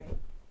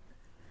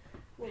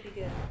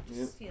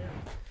just,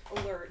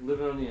 alert.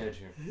 Living on the edge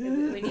here.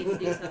 We need to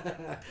do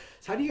something.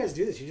 So how do you guys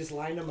do this? You just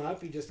line them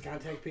up? You just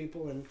contact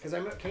people? And because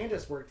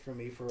Candace worked for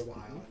me for a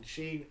while, and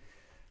she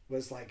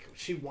was like,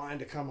 she wanted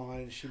to come on,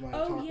 and she wanted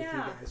to talk with you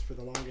guys for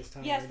the longest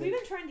time. Yes, we've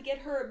been trying to get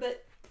her,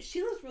 but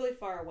she lives really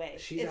far away.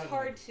 It's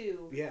hard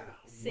to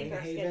sync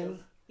our schedules.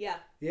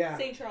 Yeah.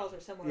 St. Charles or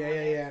somewhere.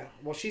 Yeah.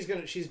 Well, she's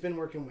been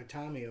working with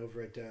Tommy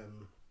over at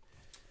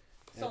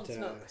Salt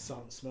and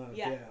Smoke.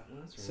 Yeah. Well,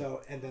 that's right.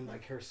 So, and then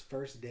like her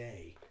first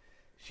day,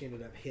 she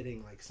ended up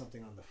hitting like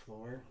something on the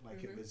floor,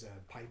 like it was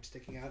a pipe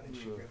sticking out, and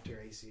she ripped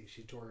her AC.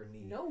 She tore her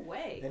knee. No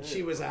way. And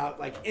she was out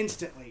like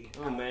instantly.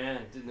 Oh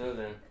man, didn't know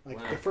that.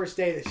 Like the first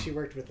day that she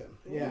worked with him.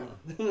 Ooh. Yeah.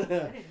 I didn't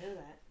know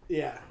that.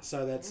 Yeah.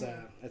 So that's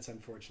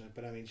unfortunate,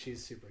 but I mean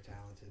she's super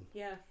talented.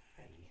 Yeah.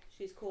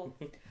 She's cool.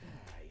 Hi.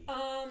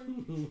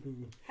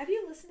 Have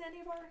you listened to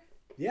any of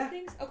our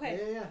things?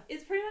 Okay. Yeah.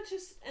 It's pretty much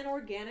just an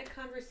organic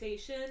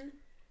conversation.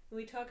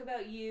 We talk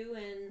about you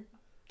and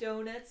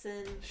donuts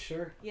and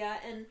sure. Yeah,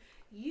 and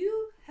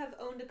you have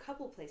owned a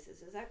couple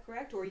places, is that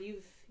correct? Or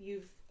you've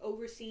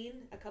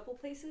overseen a couple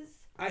places?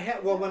 I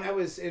had when I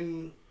was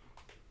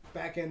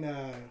back in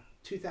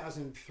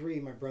 2003,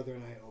 my brother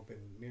and I opened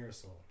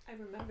Mirasol. I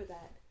remember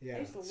that. Yeah. I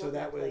used to love so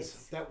that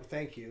was place.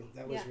 thank you.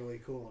 That was really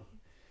cool.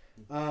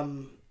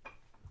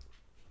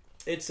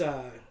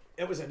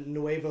 It was a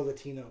Nuevo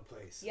Latino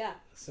place. Yeah.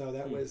 So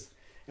that was,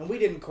 and we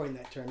didn't coin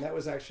that term. That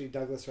was actually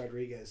Douglas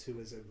Rodriguez, who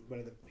was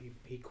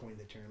he coined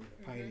the term,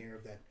 pioneer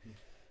of that,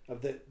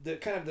 of the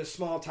kind of the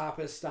small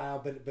tapas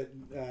style, but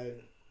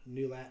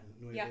Nuevo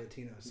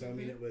Latino. So I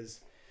mean, it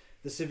was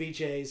the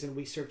ceviches, and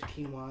we served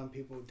quinoa, and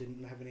people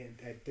didn't have any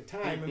at the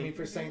time. I mean,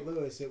 for St.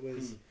 Louis, it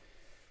was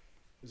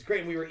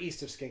great, and we were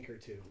east of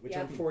Skinker too, which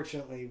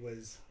unfortunately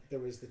there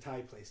was the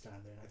Thai place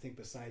down there. I think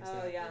besides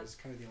that was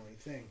kind of the only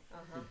thing.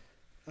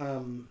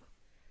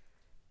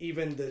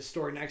 Even the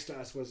store next to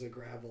us was a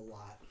gravel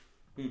lot.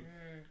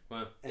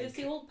 Wow. It's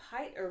the old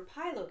pie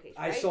location.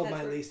 I sold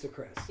my lease to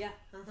Chris. Yeah.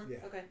 Yeah.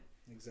 Okay.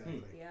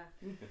 Exactly. Yeah.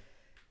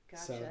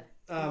 Gotcha.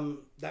 So,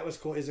 that was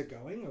cool. Is it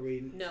going? Are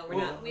we? No, we're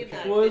not. We've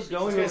not. Well, it's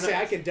going. I was gonna say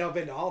I could delve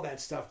into all that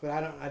stuff, but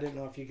I didn't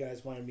know if you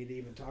guys wanted me to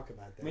even talk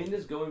about that. I mean,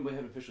 it's going. We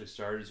haven't officially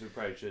started, so we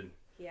probably should.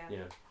 Yeah.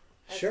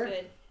 That's sure.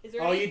 Good. Is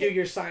there you do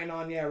your sign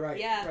on, right.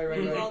 Yeah,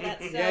 right. All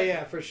that stuff.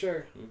 Yeah, for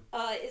sure.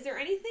 Is there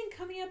anything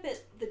coming up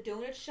at the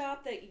donut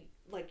shop that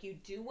you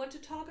do want to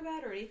talk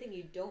about, or anything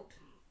you don't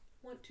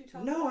want to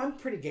talk about? No, I'm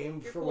pretty game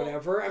for cool.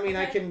 whatever. I mean,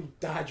 I can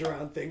dodge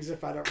around things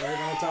if I don't really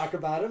want to talk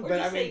about them. Or but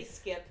just I mean, say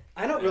skip.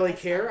 I don't really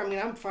care. I mean,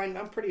 I'm fine.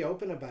 I'm pretty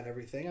open about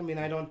everything. I mean,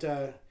 I don't.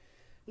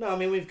 No, I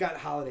mean, we've got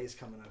holidays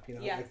coming up.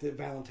 Like the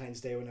Valentine's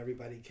Day when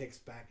everybody kicks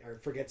back or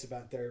forgets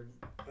about their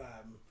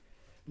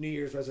New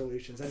Year's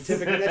resolutions. And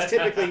that's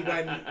typically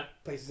when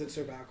places that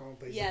serve alcohol and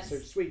places that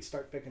serve sweets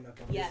start picking up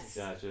on business.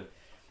 Gotcha.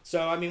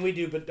 So I mean, we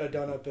do a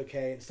donut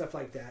bouquet and stuff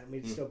like that. And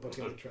we still book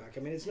in the truck.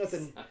 I mean, it's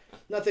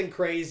nothing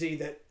crazy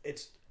that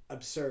it's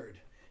absurd.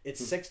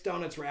 It's 6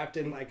 donuts wrapped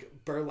in like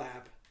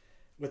burlap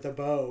with a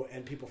bow,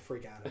 and people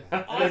freak out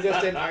about it. They're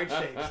just in heart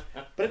shapes,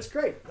 but it's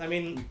great. I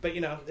mean, but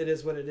it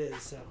is what it is.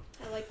 So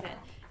I like that.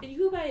 And you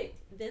go by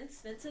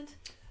Vincent?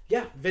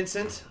 Yeah,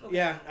 Vincent. Okay.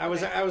 Yeah, I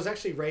was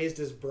actually raised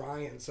as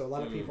Brian, so a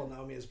lot of people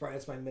know me as Brian.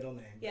 It's my middle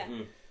name. Yeah.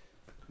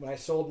 When I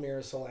sold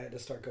Mirasol, I had to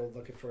start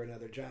looking for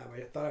another job.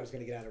 I thought I was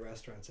going to get out of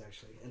restaurants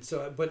actually, and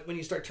so but when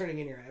you start turning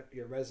in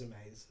your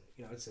resumes,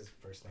 it says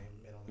first name,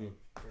 middle name,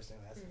 first name,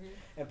 last name,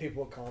 and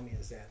people will call me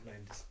as that, and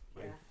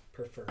I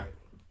prefer it.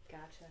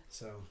 Gotcha.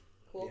 So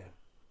cool. Yeah.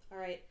 All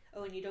right.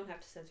 Oh, and you don't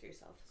have to censor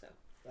yourself, so.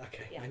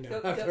 Okay, Yeah. I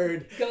know. I've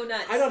heard. Go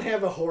nuts. I don't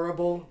have a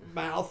horrible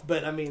mouth,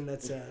 but I mean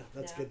that's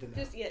good to know.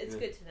 It's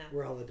good to know.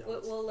 We're all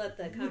adults. We'll let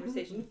the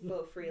conversation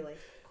flow freely.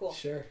 Cool.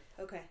 Sure.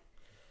 Okay.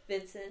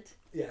 Vincent.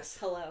 Yes.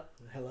 Hello.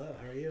 Hello.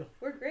 How are you?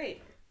 We're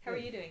great. How are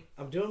you doing?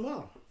 I'm doing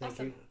well. Thank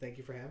Awesome. you. Thank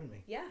you for having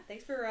me. Yeah.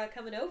 Thanks for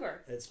coming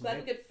over. It's glad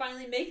we could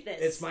finally make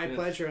this. It's my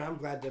pleasure. I'm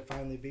glad to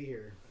finally be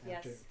here.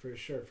 Yes. For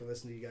sure. For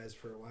listening to you guys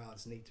for a while.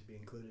 It's neat to be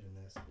included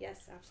in this.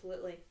 Yes,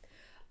 absolutely.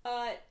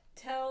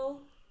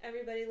 Tell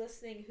everybody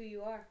listening who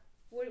you are.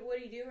 What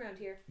do you do around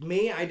here?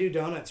 Me, I do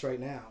donuts right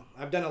now.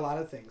 I've done a lot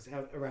of things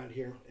around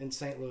here in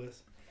St.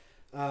 Louis.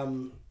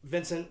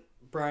 Vincent,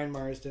 Brian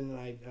Marsden, and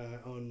I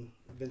own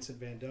Vincent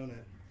Van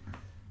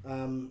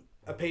Donut.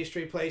 A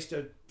pastry place,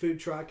 a food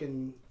truck,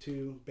 and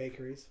 2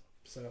 bakeries.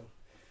 So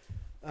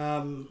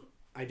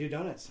I do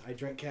donuts. I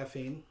drink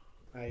caffeine.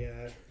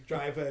 I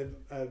drive a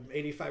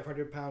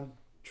 8,500 pound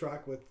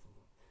truck with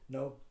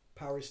no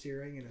power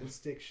steering and a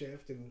stick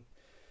shift and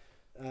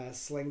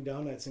sling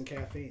donuts and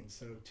caffeine.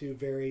 So 2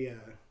 very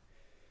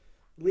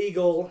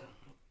legal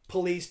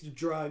policed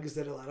drugs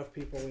that a lot of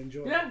people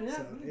enjoy.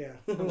 So,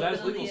 I'm glad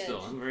it's legal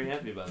still. I'm very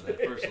happy about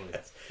that personally.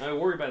 I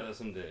worry about that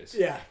some days.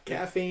 Yeah,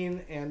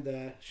 caffeine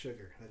and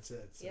sugar. That's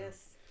it. So,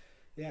 yes.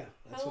 Yeah.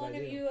 That's How long what I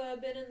do. have you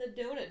been in the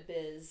donut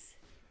biz?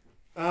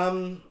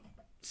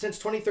 Since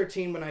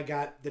 2013 when I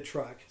got the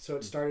truck. So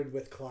it started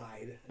with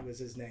Clyde. It was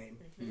his name.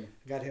 Mm-hmm.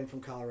 I got him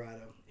from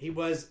Colorado.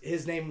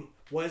 His name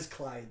was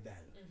Clyde then.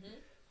 Mm-hmm.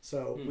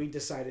 So we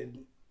decided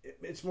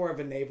it's more of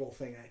a naval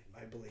thing,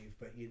 I believe.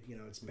 But you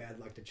know, it's bad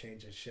luck to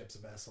change a ship's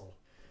vessel,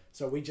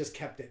 so we just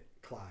kept it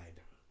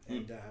Clyde,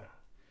 and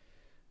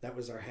that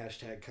was our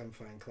hashtag. Come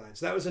find Clyde.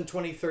 So that was in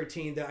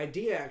 2013. The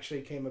idea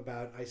actually came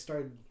about. I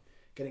started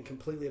getting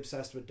completely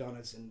obsessed with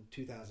donuts in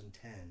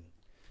 2010.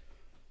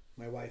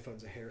 My wife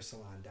owns a hair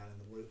salon down in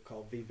the Loop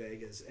called V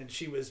Vegas, and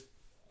she was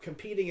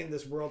competing in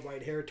this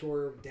worldwide hair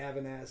tour,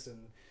 Davines,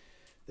 and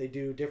they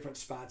do different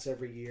spots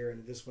every year,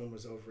 and this one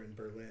was over in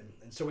Berlin.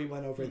 And so we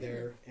went over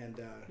there, and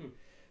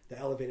the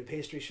elevated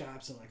pastry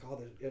shops and like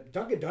all the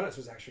Dunkin' Donuts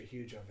was actually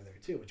huge over there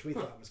too, which we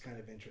thought was kind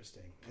of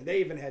interesting. And they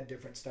even had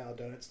different style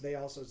donuts. They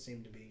also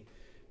seemed to be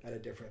at a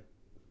different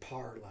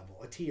par level,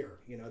 a tier.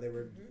 You know, they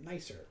were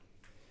nicer.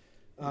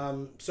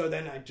 So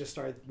then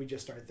we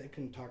just started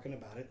thinking, talking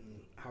about it, and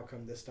how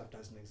come this stuff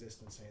doesn't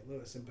exist in St.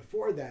 Louis? And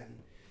before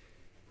then,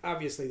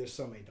 obviously there's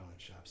so many donut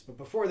shops, but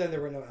before then there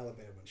were no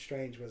elevated ones.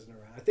 Strange wasn't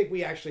around. I think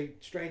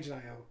Strange and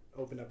I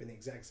opened up in the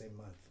exact same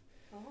month.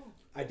 Oh.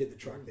 I did the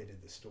truck, they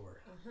did the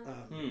store,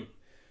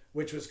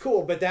 which was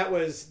cool. But that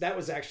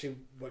was actually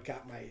what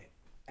got my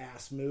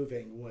ass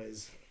moving.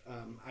 Was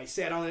I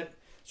sat on it,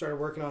 started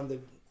working on the.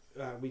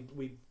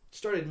 We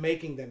started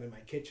making them in my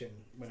kitchen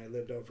when I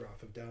lived over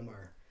off of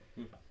Delmar.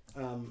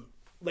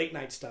 Late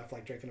night stuff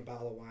like drinking a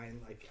bottle of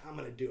wine. Like I'm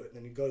gonna do it, and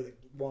then you go to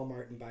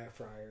Walmart and buy a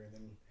fryer, and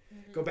then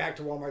go back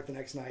to Walmart the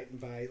next night and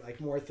buy like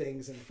more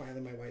things. And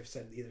finally, my wife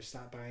said either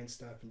stop buying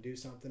stuff and do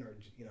something, or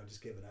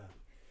just give it up.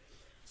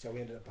 So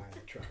we ended up buying the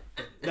truck.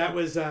 But that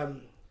was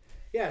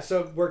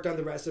So worked on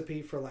the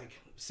recipe for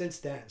since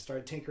then.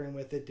 Started tinkering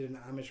with it. Did an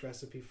Amish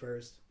recipe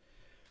first,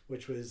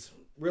 which was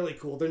really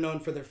cool. They're known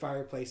for their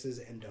fireplaces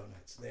and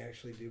donuts. They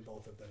actually do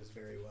both of those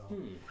very well.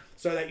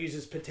 So that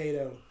uses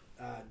potato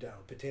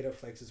dough. Potato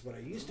flakes is what I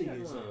used to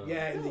use.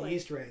 In the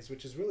yeast rays,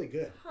 which is really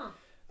good.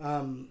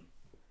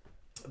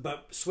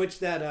 But switched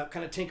that up,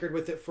 kind of tinkered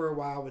with it for a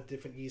while with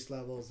different yeast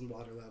levels and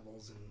water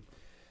levels,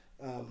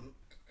 and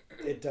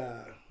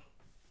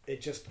it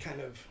just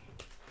kind of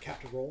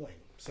kept rolling.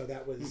 So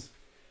that was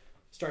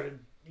started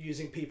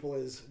using people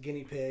as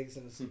guinea pigs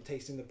and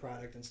tasting the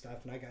product and stuff.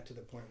 And I got to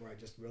the point where I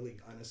just really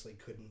honestly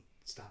couldn't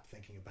stop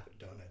thinking about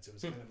donuts. It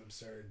was kind of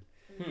absurd.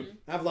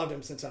 I've loved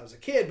them since I was a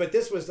kid, but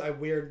this was a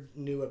weird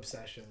new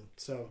obsession.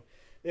 So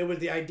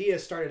the idea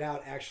started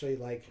out actually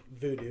like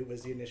voodoo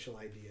was the initial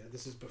idea.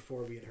 This is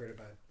before we had heard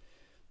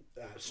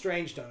about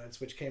Strange Donuts,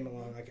 which came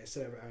along, like I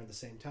said, around the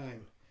same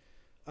time.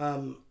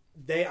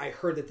 I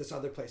heard that this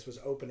other place was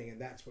opening, and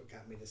that's what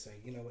got me to say,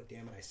 you know what,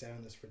 damn it, I sat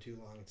on this for too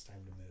long, it's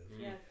time to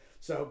move. Yeah.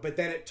 So, but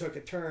then it took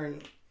a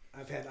turn.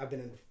 I've been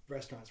in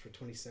restaurants for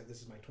 27.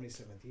 This is my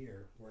 27th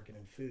year working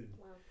in food.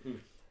 Wow.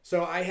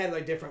 So I had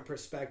a different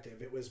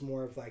perspective. It was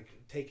more of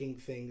taking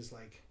things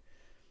like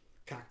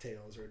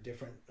cocktails or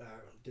different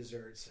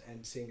desserts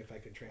and seeing if I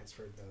could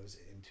transfer those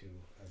into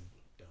a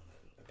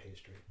donut, a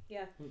pastry.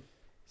 Yeah.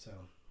 So.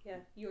 Yeah,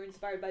 you were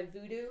inspired by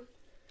voodoo.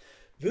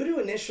 Voodoo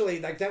initially,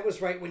 that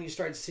was right when you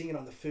started seeing it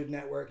on the Food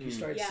Network. You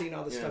started seeing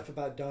all the stuff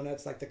about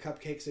donuts, the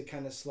cupcakes had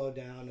kind of slowed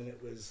down, and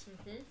it was,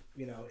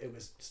 it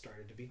was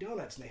started to be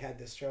donuts. And they had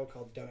this show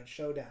called Donut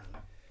Showdown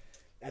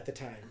at the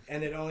time,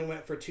 and it only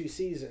went for 2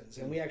 seasons.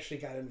 And we actually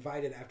got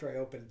invited after I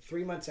opened.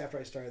 3 months after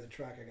I started the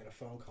truck, I got a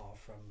phone call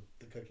from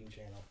the cooking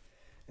channel,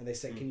 and they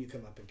said, "Can you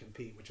come up and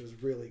compete?" Which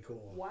was really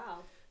cool. Wow,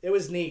 it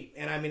was neat,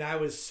 and I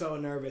was so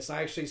nervous.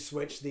 I actually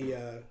switched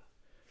the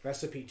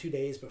recipe 2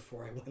 days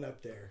before I went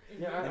up there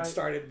and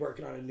started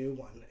working on a new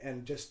one,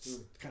 and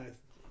just kind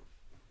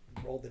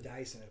of rolled the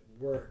dice, and it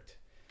worked.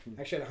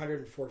 I actually had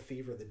 104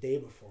 fever the day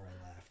before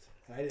I left,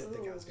 and I didn't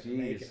think I was going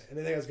to make it. I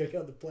didn't think I was going to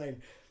get on the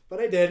plane, but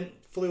I did.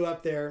 Flew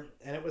up there,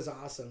 and it was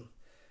awesome.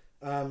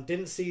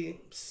 Didn't see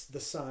the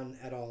sun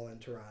at all in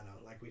Toronto.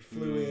 We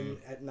flew in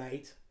at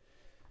night,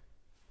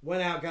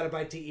 went out, got a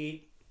bite to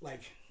eat,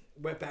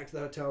 went back to the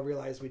hotel,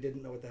 realized we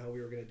didn't know what the hell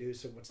we were going to do,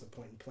 so what's the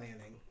point in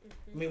planning?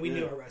 I mean, we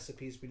knew our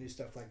recipes, we knew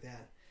stuff like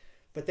that.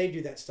 But they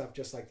do that stuff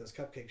just like those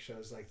cupcake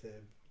shows, like the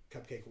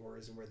Cupcake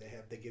Wars, and where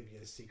they give you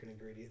a secret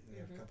ingredient and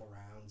you have a couple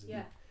rounds.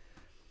 And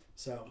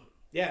so,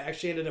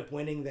 actually ended up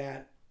winning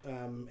that,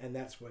 and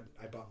that's what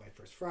I bought my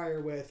first fryer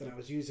with, and I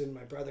was using,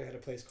 my brother had a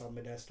place called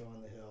Modesto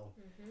on the Hill,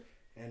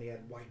 and he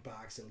had White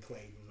Box in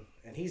Clayton,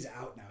 and he's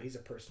out now, he's a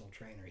personal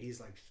trainer,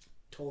 he's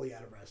totally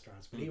out of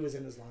restaurants, but he was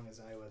in as long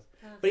as I was.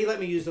 But he let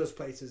me use those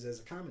places as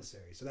a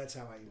commissary, so that's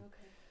how I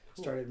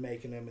started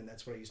making them, and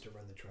that's what I used to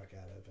run the truck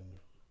out of. And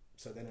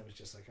so then it was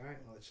just all right,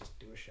 well, let's just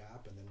do a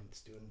shop, and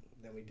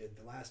then we did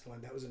the last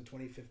one. That was in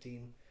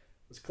 2015,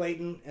 was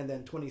Clayton, and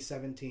then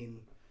 2017,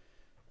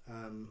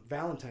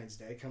 Valentine's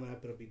Day coming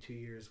up, it'll be 2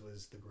 years,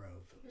 was the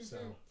Grove. So,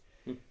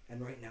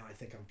 and right now I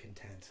think I'm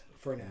content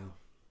for now.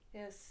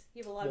 Yes,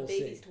 you have a lot of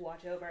babies to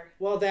watch over.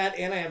 Well, that,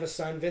 and I have a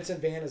son.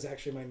 Vincent Van is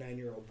actually my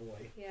 9-year-old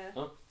boy. Yeah.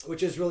 Huh?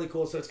 Which is really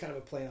cool. So it's kind of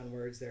a play on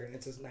words there. And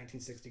it's a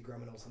 1960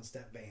 Grummanels and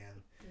Step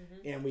van.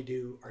 And we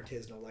do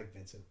artisanal like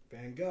Vincent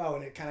Van Gogh.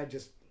 And it kind of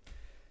just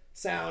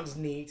sounds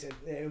neat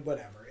and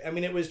whatever. I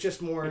mean, it was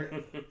just more,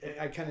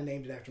 I kind of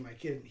named it after my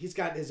kid. He's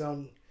got his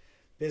own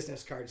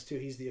business cards too.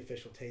 He's the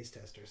official taste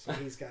tester, so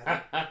he's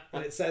got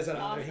and it says it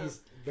on there.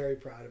 He's very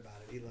proud about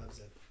it. He loves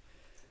it.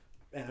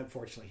 And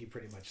unfortunately, he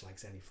pretty much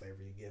likes any flavor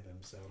you give him.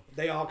 So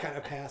they all kind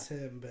of pass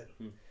him. But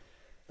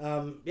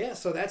yeah,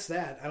 so that's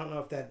that. I don't know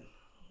if that.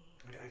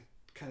 I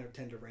kind of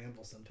tend to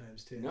ramble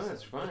sometimes too. No,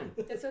 that's fine.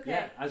 It's okay.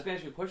 Yeah, I was going to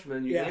ask you a question, but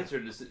then you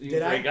answered this.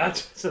 Did I?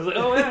 Gotcha. So I was like,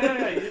 oh,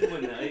 yeah, you did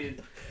win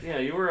that. Yeah,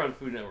 you were on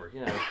Food Network.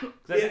 Yeah.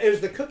 It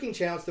was the Cooking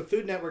Channel. It's the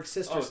Food Network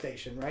sister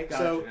station, right?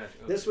 Gotcha, so okay.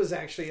 This was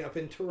actually up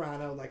in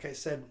Toronto, like I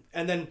said.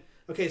 And then,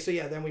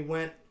 then we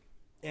went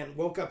and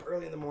woke up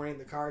early in the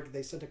morning.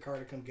 They sent a car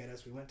to come get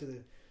us. We went to the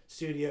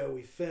studio.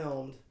 We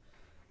filmed.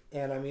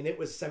 And, I mean, it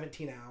was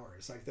 17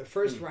 hours. Like, the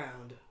first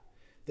round,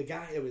 the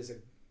guy, it was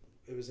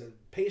a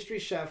pastry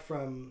chef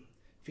from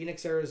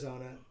Phoenix,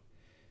 Arizona.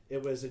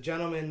 It was a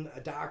gentleman, a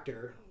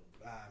doctor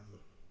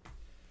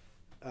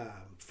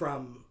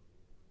from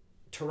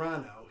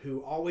Toronto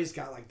who always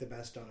got like the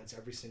best donuts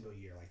every single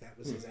year. Like that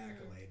was his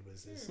accolade,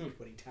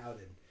 what he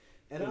touted.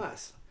 And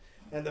us.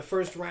 And the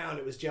first round,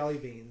 it was jelly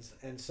beans.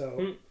 And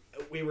so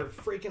we were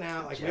freaking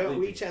out. Like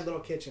we each had little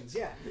kitchens.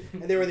 Yeah.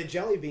 And they were the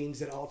jelly beans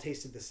that all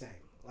tasted the same.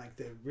 Like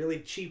the really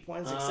cheap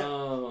ones,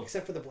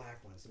 except for the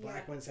black ones. The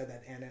black ones had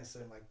that anise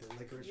and like the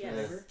licorice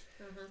flavor.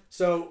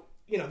 So,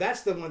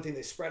 that's the one thing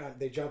they spread on.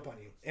 They jump on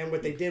you. And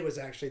what they did was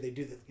actually they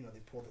do they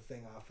pull the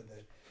thing off and the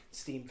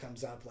steam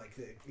comes up like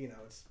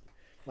it's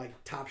like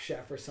Top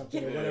Chef or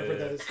something or whatever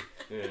those.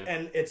 Yeah.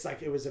 And it's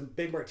like it was a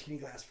big martini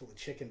glass full of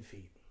chicken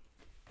feet.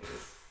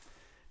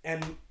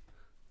 And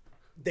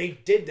they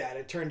did that.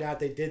 It turned out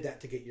they did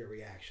that to get your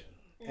reaction.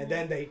 And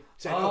then they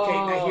said, okay,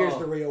 now here's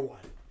the real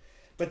one.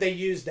 But they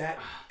used that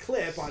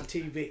clip on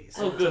TV,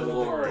 so it's a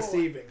little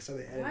deceiving. So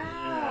they edited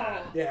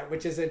it. Yeah,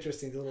 which is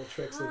interesting. The little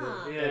tricks of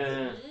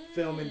the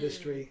film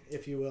industry,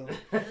 if you will.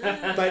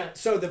 But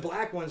so the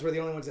black ones were the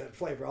only ones that had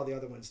flavor. All the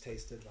other ones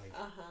tasted like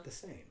the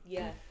same.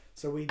 Yeah.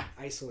 So we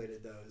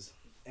isolated those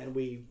and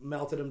we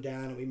melted them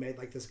down and we made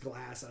like this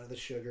glass out of the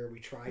sugar. We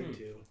tried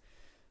to,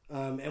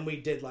 and we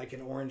did like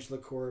an orange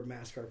liqueur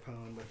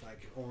mascarpone with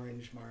like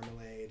orange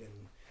marmalade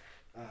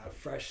and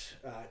fresh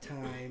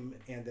thyme,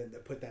 and then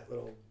put that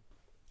little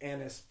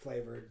anise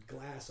flavored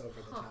glass over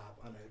the top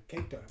on a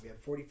cake donut. We had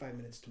 45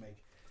 minutes to make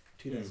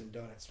 2 dozen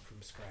donuts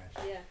from scratch.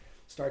 Yeah.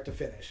 Start to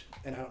finish.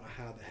 And I don't know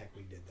how the heck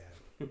we did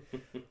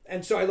that.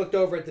 And so I looked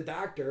over at the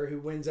doctor who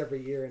wins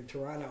every year in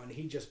Toronto, and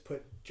he just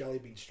put jelly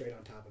beans straight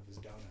on top of his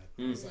donut.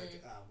 I was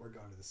like, we're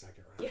going to the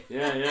second round.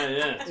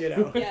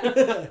 Yeah.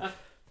 Yeah.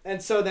 And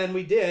so then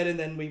we did, and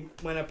then we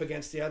went up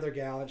against the other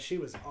gal, and she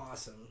was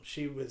awesome.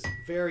 She was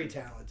very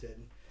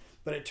talented.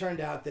 But it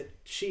turned out that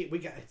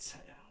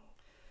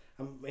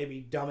I'm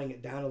maybe dumbing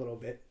it down a little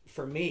bit.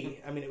 For me,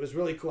 I mean, it was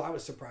really cool. I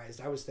was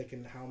surprised. I was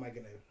thinking, how am I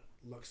going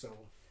to look so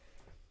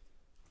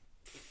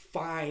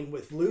fine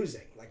with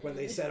losing? Like when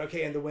they said,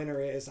 okay, and the winner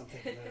is, I'm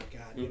thinking, oh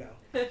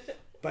God,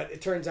 But it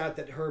turns out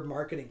that her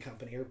marketing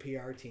company, her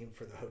PR team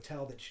for the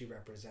hotel that she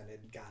represented,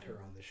 got her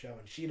on the show.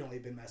 And she'd only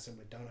been messing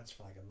with donuts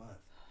for like a month.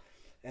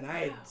 And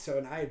I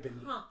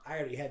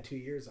already had 2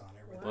 years on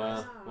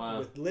her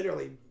with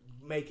literally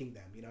making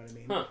them, you know what I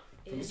mean?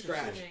 From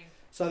scratch.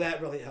 So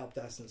that really helped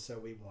us, and so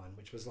we won,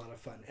 which was a lot of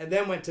fun. And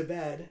then went to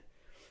bed,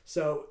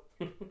 so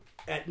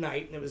at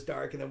night, and it was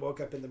dark, and then woke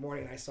up in the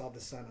morning, and I saw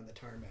the sun on the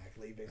tarmac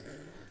leaving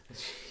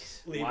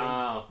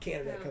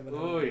Canada coming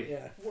home.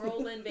 Yeah.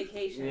 Whirlwind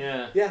vacation.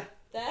 Yeah.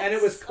 That's and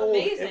it was cold.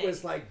 Amazing. It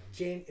was like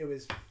it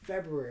was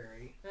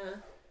February,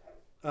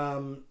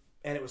 and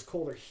it was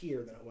colder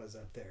here than it was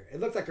up there.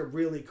 It looked like a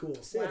really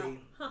cool city.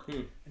 Wow.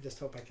 I just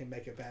hope I can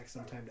make it back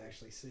sometime to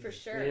actually see. For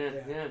sure.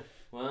 Yeah.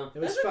 Wow. It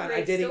was fun.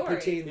 I did eat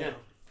poutine though.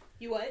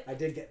 You what? I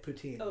did get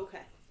poutine. Oh,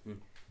 okay.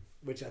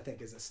 Which I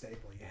think is a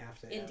staple. You have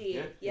to have.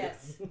 Indeed.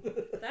 Yes.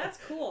 That's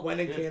cool. When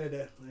in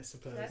Canada, I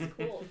suppose. That's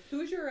cool.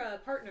 Who's your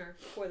partner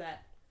for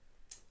that?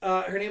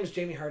 Her name is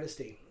Jamie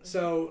Hardesty.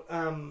 So,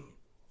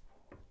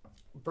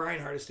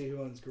 Brian Hardesty,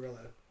 who owns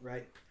Gorilla,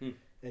 right?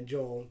 And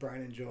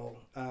Brian and Joel.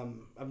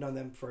 I've known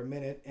them for a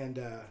minute, and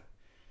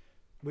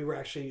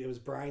it was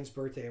Brian's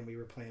birthday, and we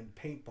were playing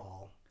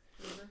paintball.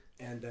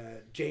 And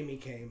Jamie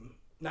came,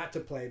 not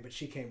to play, but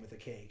she came with a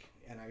cake.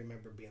 And I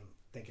remember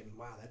thinking,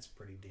 wow, that's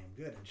pretty damn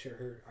good. And sure,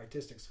 her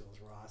artistic skills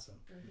were awesome.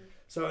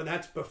 So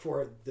that's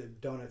before the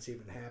donuts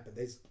even happened.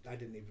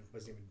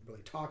 Wasn't even really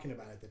talking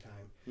about it at the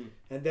time.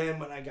 And then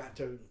when I got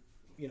to,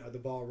 the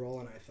ball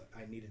rolling, I thought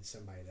I needed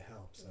somebody to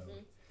help. So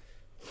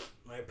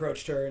I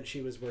approached her, and she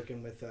was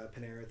working with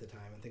Panera at the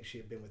time. I think she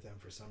had been with them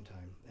for some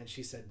time. And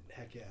she said,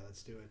 heck yeah,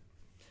 let's do it.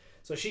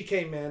 So she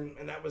came in,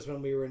 and that was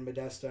when we were in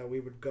Modesto. We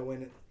would go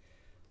in at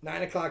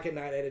 9 o'clock at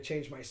night. I had to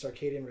change my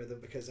circadian rhythm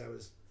because it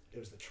was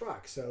the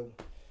truck. So,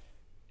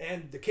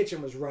 and the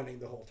kitchen was running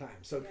the whole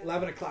time. So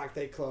 11 o'clock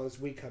they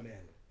closed, we come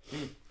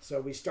in. So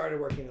we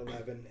started working at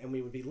 11, and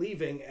we would be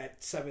leaving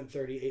at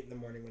 7:30, 8 in the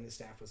morning when the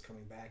staff was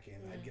coming back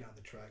in. I'd get on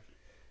the truck,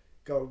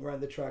 go run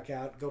the truck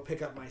out, go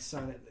pick up my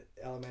son at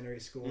elementary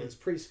school, his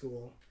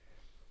preschool,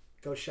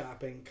 go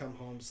shopping, come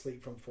home,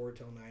 sleep from 4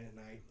 till 9 at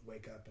night,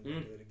 wake up and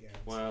do it again.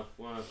 Wow.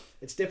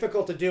 It's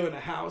difficult to do in a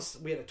house.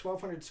 We had a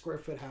 1,200 square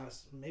foot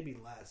house, maybe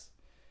less.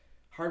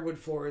 hardwood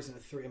floors and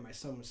and my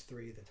son was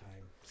 3 at the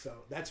time. So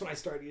that's when I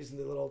started using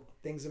the little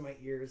things in my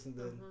ears and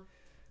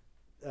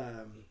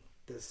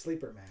the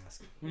sleeper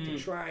mask to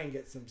try and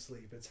get some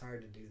sleep. It's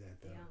hard to do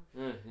that though.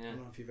 I don't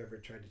know if you've ever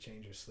tried to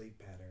change your sleep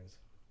patterns.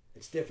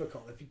 It's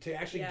difficult to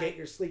actually get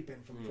your sleep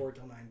in from 4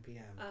 till 9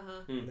 p.m.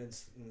 And then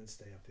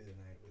stay up through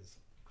the night was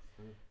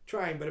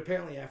trying. But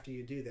apparently after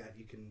you do that,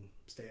 you can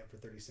stay up for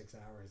 36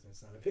 hours and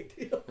it's not a big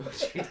deal.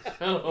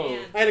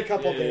 I had a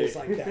couple days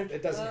like that.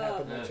 It doesn't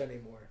happen much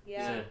anymore.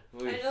 Yeah.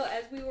 I know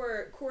as we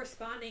were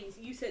corresponding,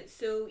 you said,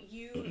 so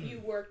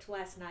you worked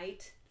last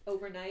night.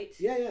 Overnight?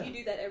 Yeah. You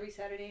do that every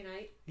Saturday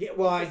night? Yeah,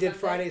 well, I did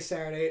Friday,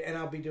 Saturday, and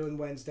I'll be doing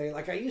Wednesday.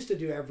 Like I used to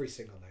do every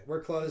single night.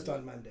 We're closed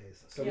on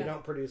Mondays, so we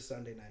don't produce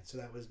Sunday nights, so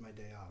that was my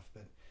day off.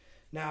 But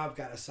now I've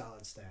got a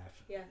solid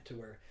staff to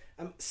where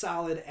I'm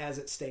solid as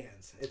it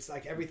stands. It's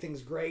like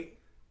everything's great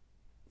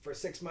for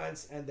 6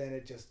 months, and then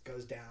it just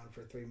goes down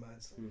for 3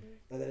 months. And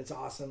then it's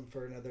awesome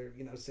for another,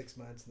 6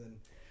 months. And then,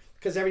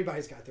 because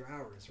everybody's got their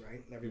hours,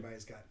 right? And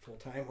everybody's got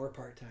full-time or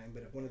part-time,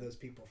 but if one of those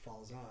people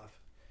falls off,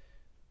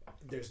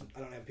 I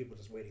don't have people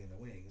just waiting in the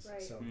wings,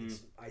 so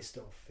I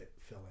still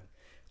fill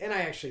in, and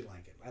I actually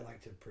like it. I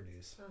like to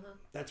produce.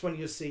 That's when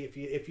you'll see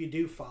if you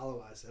do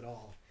follow us at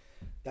all.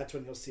 That's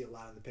when you'll see a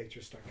lot of the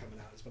pictures start coming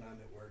out. Is when I'm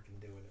at work and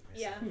doing it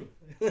myself.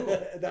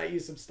 Yeah. Then I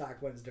use some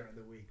stock ones during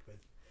the week, but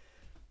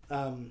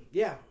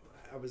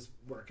I was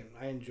working.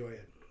 I enjoy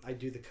it. I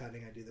do the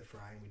cutting. I do the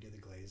frying. We do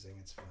the glazing.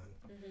 It's fun,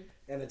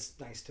 and it's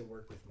nice to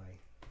work with my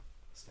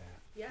staff.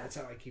 Yeah, that's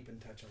how I keep in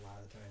touch a lot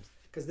of the times.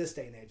 Because this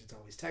day and age, it's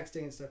always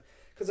texting and stuff.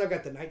 Because I've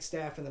got the night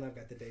staff and then I've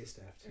got the day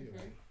staff too,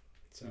 right?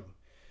 So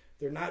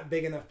they're not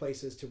big enough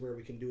places to where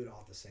we can do it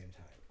all at the same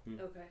time.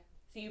 Okay.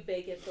 So you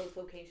bake at both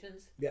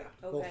locations? Yeah.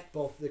 Okay.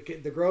 Both.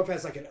 The Grove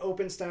has like an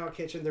open style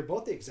kitchen. They're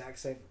both the exact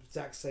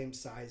same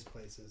size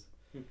places.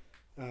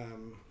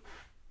 And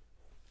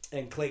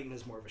Clayton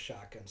is more of a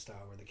shotgun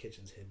style where the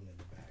kitchen's hidden in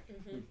the back.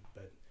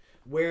 But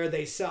where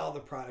they sell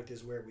the product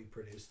is where we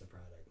produce the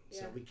product.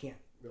 So we can't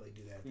really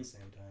do that at the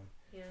same time.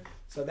 Yeah.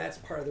 So that's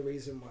part of the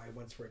reason why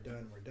once we're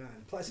done, we're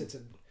done. Plus,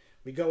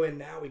 we go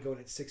in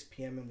at 6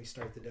 p.m. and we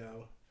start the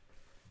dough,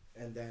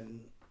 and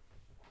then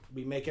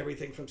we make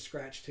everything from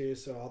scratch too.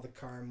 So all the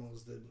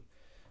caramels,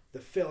 the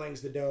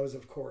fillings, the doughs,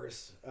 of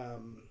course,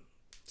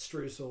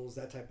 streusels,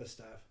 that type of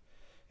stuff.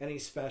 Any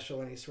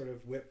special, any sort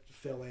of whipped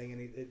filling,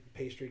 any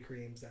pastry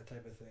creams, that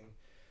type of thing.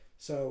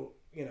 So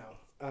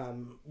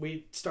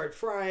we start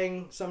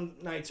frying some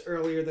nights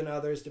earlier than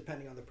others,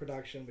 depending on the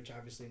production, which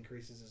obviously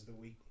increases as the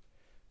week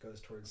goes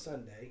towards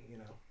Sunday,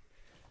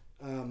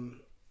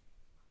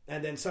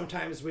 and then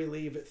sometimes we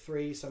leave at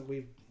 3.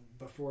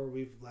 Before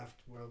we've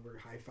left, well, we're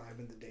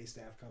high-fiving the day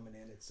staff coming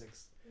in at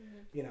 6,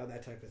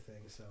 that type of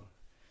thing. So,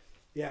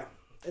 yeah,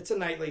 it's a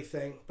nightly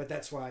thing, but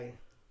that's why.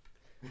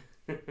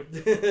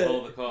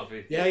 All the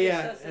coffee.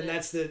 Yeah, and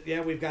that's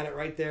we've got it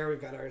right there.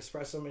 We've got our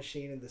espresso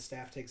machine, and the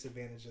staff takes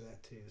advantage of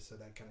that too. So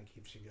that kind of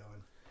keeps you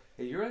going.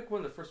 Hey, you're like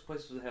one of the first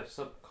places to have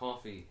Sub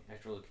Coffee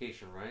at your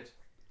location, right?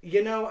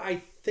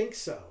 I think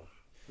so.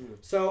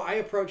 So I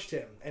approached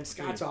him, and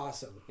Scott's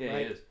awesome. Yeah,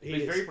 right? He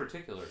is. He's very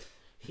particular.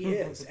 He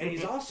is, and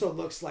he's also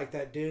looks like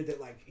that dude that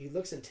he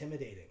looks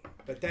intimidating,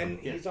 but then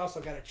he's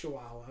also got a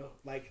Chihuahua.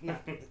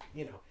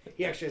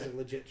 He actually has a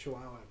legit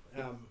Chihuahua,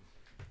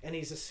 and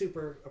he's a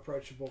super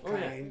approachable,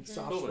 kind,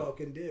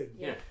 soft-spoken dude.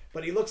 Yeah,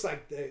 but he looks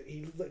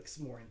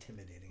more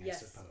intimidating, I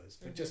suppose.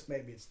 But just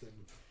maybe it's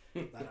I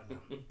don't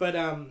know. But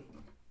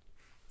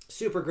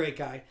super great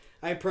guy.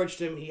 I approached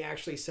him. He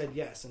actually said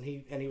yes, and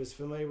he was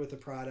familiar with the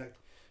product,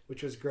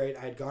 which was great.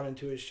 I had gone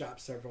into his shop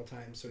several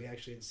times, so he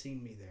actually had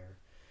seen me there.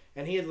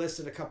 And he had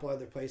listed a couple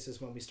other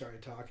places when we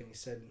started talking. He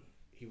said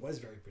he was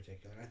very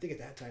particular. And I think at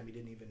that time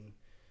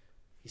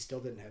he still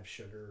didn't have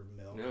sugar or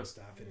milk and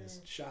stuff in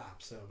his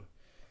shop, so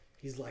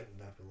he's lightened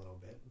up a little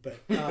bit. But,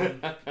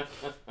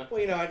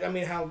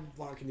 well, how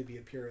long can you be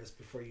a purist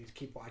before you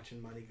keep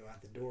watching money go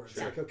out the door? It's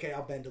like, okay,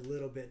 I'll bend a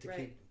little bit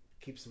to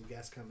keep some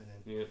guests coming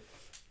in. Yeah.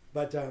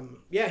 But,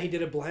 he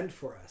did a blend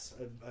for us,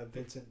 a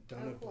Vincent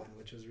Donut blend,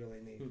 which was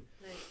really neat.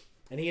 Nice.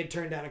 And he had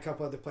turned down a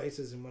couple other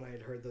places, and when I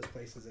had heard those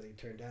places that he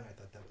turned down, I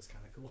thought that was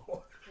kind of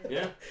cool.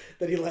 Yeah.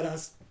 That he let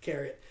us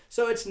carry it.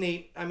 So it's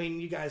neat. I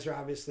mean, you guys are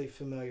obviously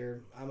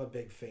familiar. I'm a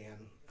big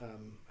fan.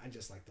 I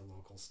just like the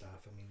local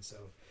stuff. I mean, so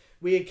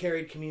we had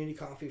carried Community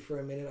Coffee for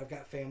a minute. I've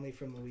got family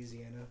from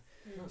Louisiana.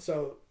 Mm-hmm.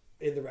 So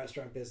in the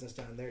restaurant business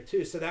down there,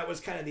 too. So that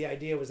was kind of the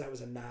idea, that was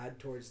a nod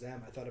towards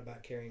them. I thought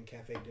about carrying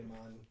Cafe Du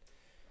Monde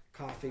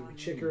coffee with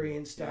chicory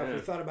and stuff. Yeah.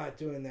 We thought about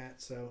doing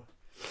that, so...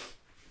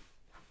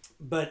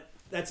 But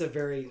that's a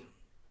very,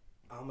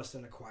 almost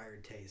an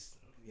acquired taste,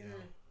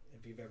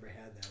 if you've ever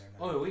had that or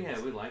not. Oh,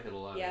 we like it a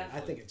lot. Yeah. I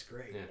think it's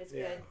great. Yeah. It's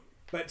good.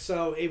 But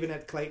so, even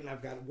at Clayton,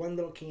 I've got one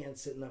little can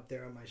sitting up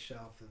there on my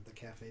shelf of the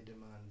Cafe Du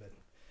Monde, but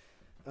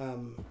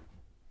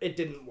it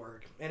didn't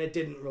work, and it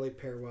didn't really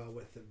pair well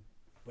with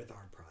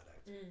our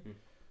product. Mm.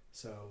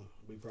 So,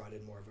 we brought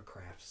in more of a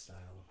craft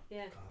style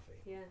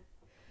coffee. Yeah.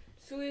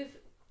 So, if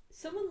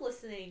someone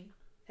listening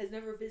has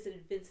never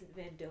visited Vincent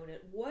Van Donut,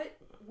 what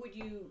would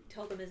you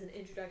tell them as an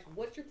introduction?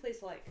 What's your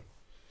place like?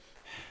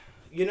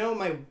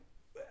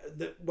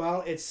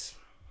 it's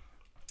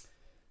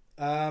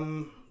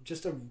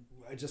just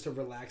a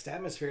relaxed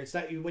atmosphere. It's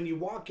not when you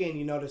walk in,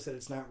 you notice that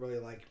it's not really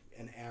like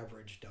an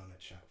average donut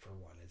shop for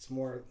one. It's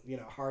more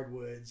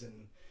hardwoods,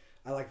 and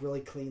I like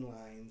really clean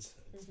lines.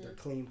 They're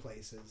clean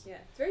places. Yeah,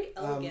 it's very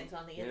elegant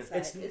on the inside.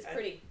 It's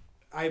pretty.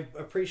 I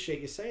appreciate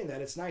you saying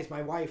that. It's nice.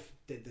 My wife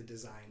did the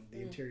design,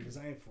 the interior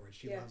design for it.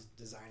 She loves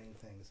designing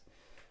things.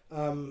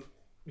 And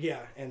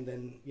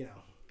then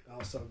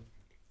also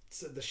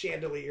the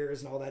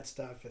chandeliers and all that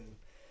stuff, and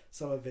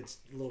some of it's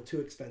a little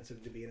too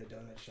expensive to be in a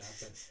donut shop,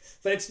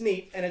 but it's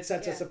neat, and it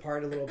sets us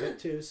apart a little bit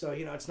too. So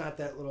it's not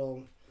that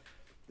little.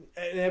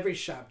 In every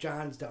shop,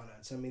 John's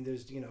Donuts. I mean,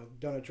 there's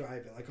Donut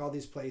Drive-In, like all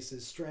these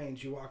places.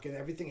 Strange, you walk in,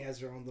 everything has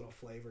their own little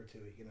flavor to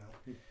it,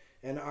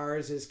 And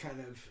ours is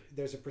kind of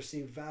there's a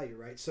perceived value,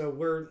 right? So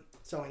we're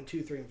selling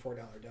 $2, $3, and $4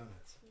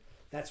 donuts.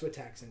 That's with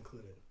tax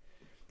included.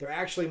 They're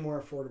actually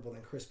more affordable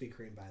than Krispy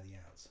Kreme by the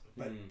ounce.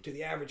 But to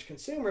the average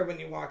consumer, when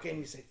you walk in,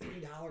 you say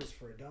 $3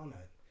 for a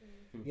donut.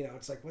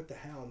 It's like, what the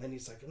hell? And then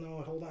he's like,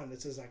 no, hold on,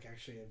 this is like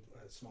actually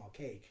a small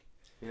cake.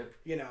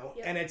 Yep.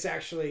 And it's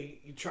actually,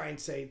 you try and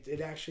say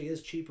it actually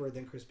is cheaper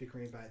than Krispy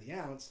Kreme by the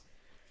ounce.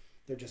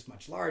 They're just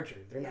much larger.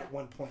 They're not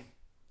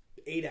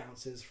 1.8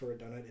 ounces for a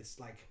donut. It's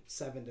like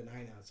 7 to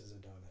 9 ounces a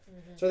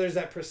donut. So there's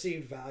that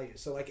perceived value.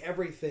 So like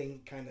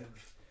everything kind of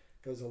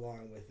goes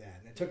along with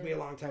that. And it took me a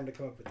long time to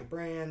come up with the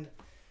brand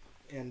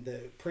and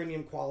the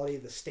premium quality,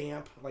 the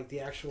stamp, like the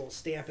actual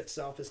stamp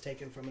itself is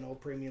taken from an old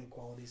premium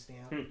quality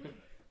stamp.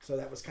 So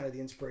that was kind of the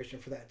inspiration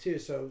for that too.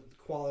 So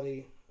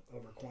quality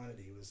over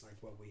quantity was like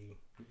what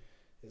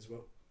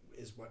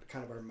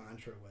kind of our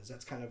mantra was.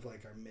 That's kind of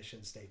like our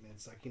mission statement.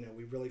 It's like,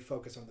 we really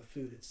focus on the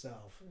food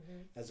itself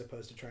as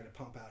opposed to trying to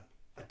pump out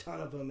a ton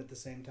of them at the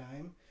same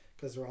time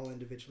because they're all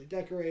individually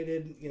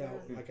decorated.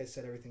 Like I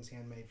said, everything's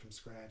handmade from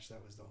scratch.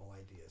 That was the whole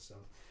idea. So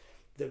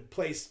the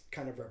place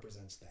kind of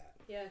represents that.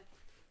 Yeah.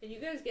 And you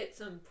guys get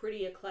some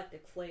pretty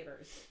eclectic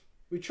flavors.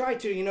 We try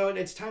to,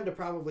 it's time to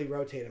probably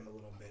rotate them a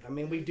little bit. I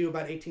mean, we do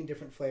about 18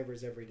 different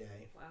flavors every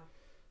day. Wow.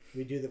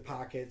 We do the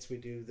pockets, we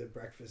do the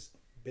breakfast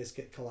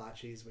biscuit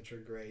kolaches, which are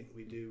great.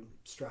 We do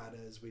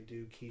stratas, we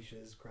do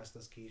quiches,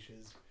 crustless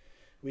quiches.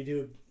 We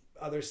do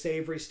other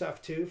savory stuff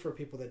too for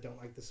people that don't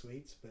like the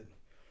sweets, but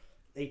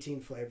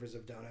 18 flavors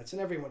of donuts,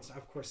 and everyone's,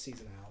 of course,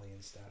 seasonality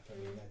and stuff. I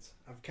mean,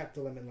 I've kept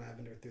the lemon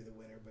lavender through the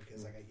winter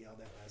because I got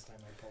yelled at last time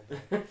I pulled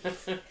it.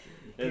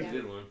 That's a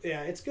good one.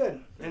 Yeah, it's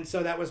good. And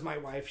so that was my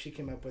wife. She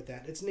came up with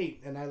that. It's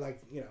neat, and I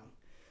like,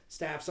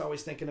 staff's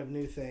always thinking of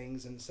new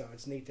things, and so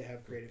it's neat to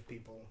have creative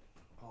people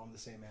all in the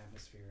same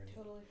atmosphere.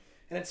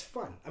 And it's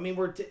fun. I mean,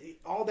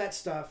 all that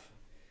stuff,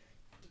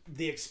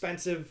 the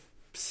expensive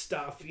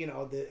stuff,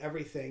 the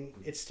everything,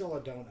 it's still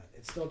a donut.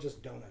 It's still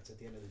just donuts at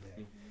the end of the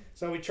day.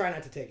 So we try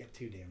not to take it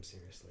too damn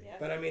seriously. Yeah.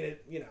 But I mean,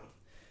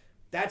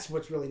 that's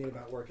what's really neat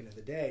about working in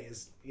the day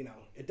is,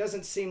 it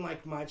doesn't seem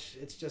like much.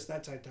 It's just,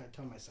 that's I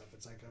tell myself.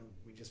 It's like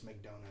we just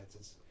make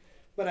donuts.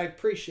 But I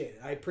appreciate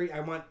it.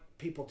 I want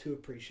people to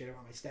appreciate it. I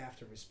want my staff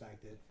to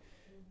respect it.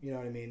 You know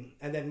what I mean?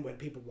 And then when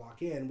people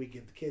walk in, we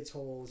give the kids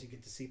holes. You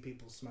get to see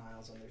people's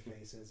smiles on their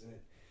faces.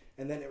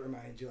 And then it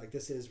reminds you, like,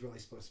 this is really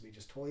supposed to be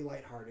just totally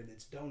lighthearted.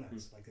 It's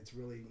donuts. Like,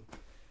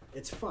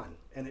 it's fun.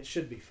 And it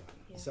should be fun.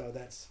 Yeah. So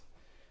that's,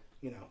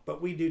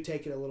 but we do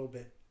take it a little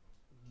bit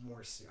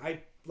more.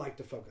 I like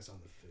to focus on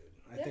the food.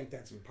 I think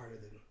that's part of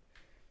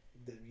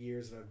the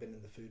years that I've been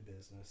in the food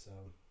business. So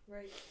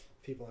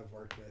people I've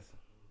worked with.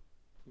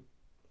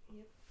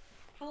 Yep.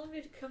 How long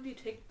did it come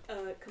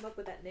up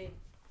with that name?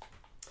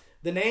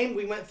 The name,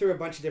 we went through a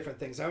bunch of different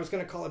things. I was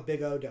going to call it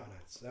Big O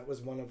Donuts. That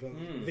was one of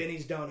them.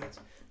 Vinny's Donuts.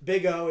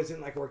 Big O is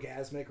in like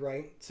orgasmic,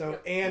 right? So,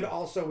 and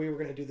also we were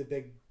going to do the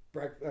big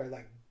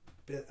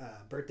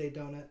birthday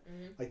donut,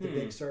 like the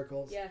big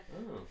circles. Yeah.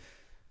 Oh.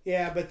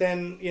 Yeah, but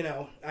then,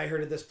 I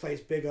heard of this place,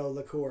 Big O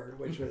Liqueur,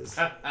 which was,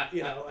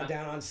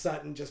 down on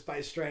Sutton, just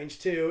by Strange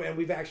too. And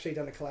we've actually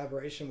done a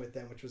collaboration with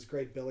them, which was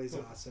great. Billy's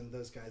awesome.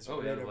 Those guys are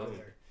great over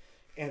there.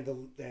 And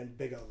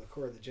Big O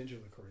Liqueur, the ginger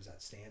liqueur, is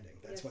outstanding.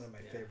 That's one of my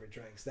favorite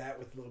drinks. That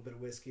with a little bit of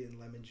whiskey and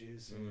lemon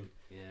juice.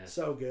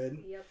 So good.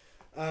 Yep.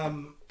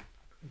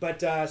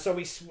 So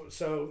we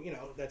switched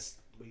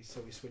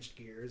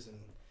gears, and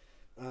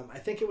I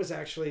think it was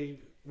actually,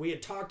 we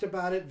had talked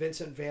about it,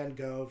 Vincent Van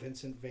Gogh,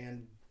 Vincent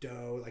Van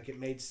Doe, like it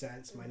made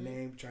sense. My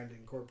name, trying to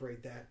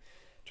incorporate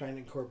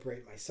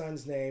my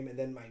son's name, and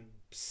then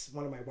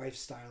one of my wife's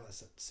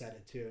stylists said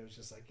it too. It was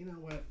just like, you know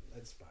what,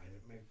 that's fine.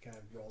 It kind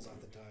of rolls off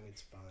the tongue.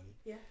 It's fun.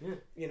 Yeah.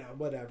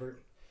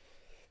 Whatever.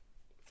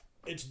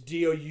 It's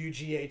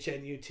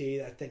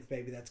DOUGHNUT. I think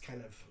maybe that's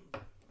kind of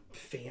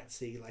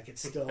fancy. Like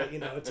it's still,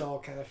 it's all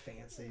kind of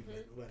fancy,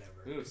 but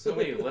whatever. Ooh, so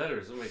many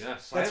letters. Oh my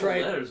gosh, that's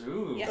right. Letters.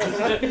 Ooh.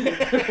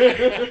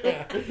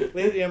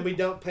 And we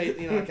don't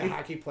pay, like a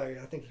hockey player.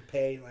 I think you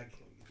pay like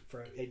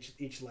for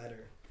each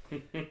letter.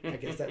 I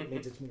guess that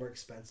means it's more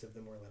expensive the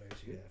more letters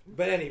you have.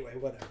 But anyway,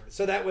 whatever.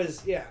 So that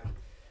was,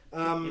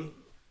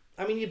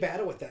 I mean, you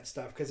battle with that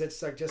stuff because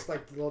it's like just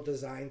like little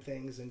design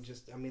things and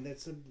just, I mean,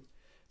 it's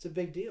a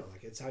big deal.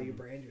 Like it's how you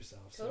brand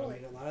yourself. So Totally. I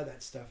mean, a lot of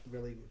that stuff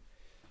really,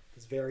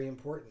 is very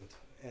important.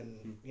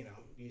 And, you know,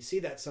 you see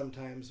that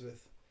sometimes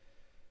with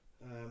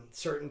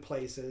certain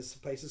places.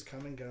 Places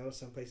come and go.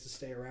 Some places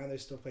stay around.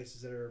 There's still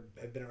places that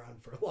have been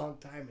around for a long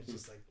time. It's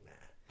just like,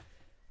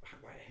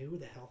 nah, who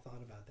the hell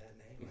thought about that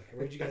name? Like,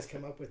 where'd you guys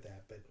come up with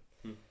that? But,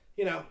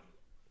 you know,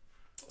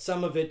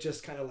 some of it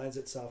just kind of lends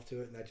itself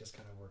to it, and that just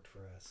kind of worked for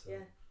us. So.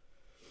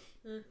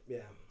 Yeah.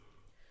 Yeah.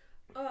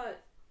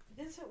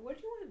 Vincent, what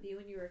did you want to be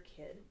when you were a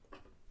kid?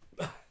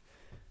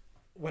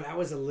 When I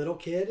was a little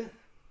kid,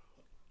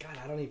 God,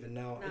 I don't even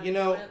know. Not you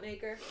know, donut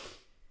maker?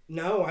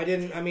 No, I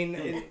didn't. I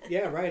mean,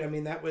 yeah, right. I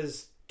mean, that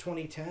was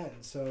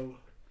 2010. So,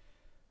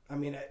 I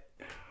mean,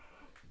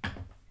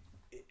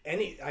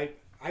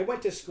 I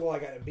went to school. I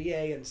got a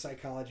BA in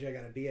psychology. I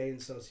got a BA in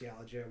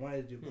sociology. I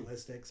wanted to do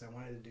ballistics. I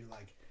wanted to do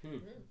like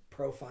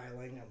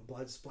profiling and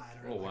blood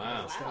splatter. Oh, and like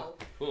wow. Wow.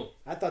 Cool.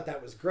 I thought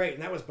that was great.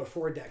 And that was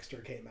before Dexter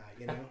came out,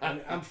 you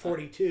know. I'm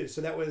 42.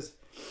 So that was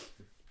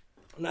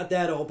not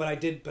that old, but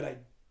I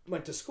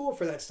went to school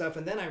for that stuff.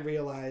 And then I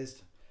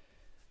realized,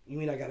 you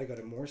mean I got to go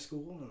to more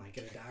school and like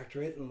get a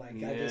doctorate? And like,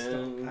 I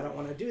don't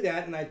want to do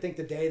that. And I think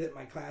the day that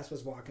my class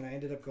was walking, I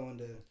ended up going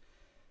to,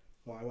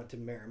 I went to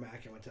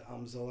Merrimack, I went to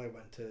UMSL,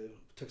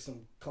 took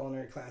some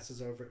culinary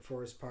classes over at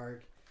Forest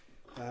Park,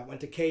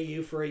 went to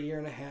KU for a year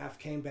and a half,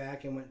 came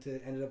back and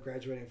ended up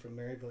graduating from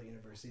Maryville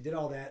University. Did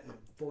all that in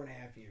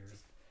 4.5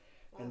 years.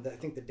 Wow. And I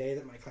think the day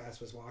that my class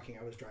was walking,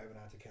 I was driving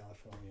out to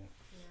California.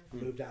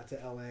 Moved out to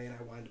LA, and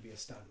I wanted to be a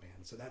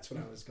stuntman. So that's what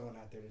I was going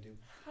out there to do.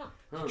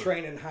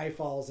 Train in high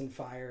falls and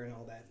fire and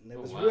all that. And it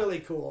was really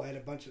cool. I had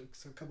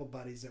a couple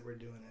buddies that were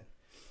doing it.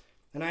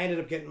 And I ended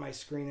up getting my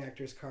Screen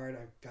Actors card.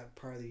 I got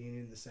part of the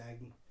union, the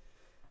SAG.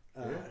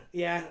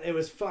 Yeah, it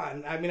was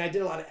fun. I mean, I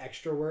did a lot of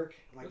extra work,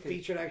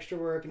 featured extra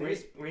work. And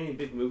were you in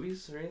big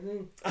movies or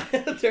anything?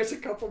 There's a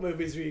couple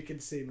movies where you can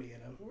see me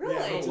in them. Really?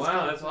 Yeah,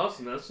 wow, that's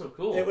awesome. That's so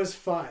cool. It was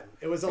fun.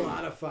 It was a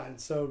lot of fun.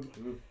 So,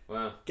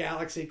 wow.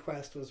 Galaxy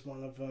Quest was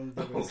one of them.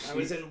 I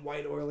was in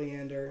White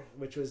Oleander,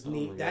 which was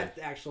neat. That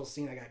actual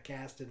scene I got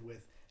casted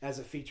with as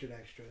a featured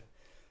extra.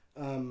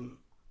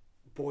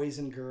 Boys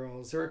and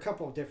Girls. There are a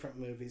couple of different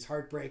movies.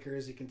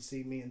 Heartbreakers, you can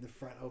see me in the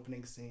front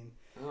opening scene.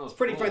 It's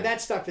pretty fun.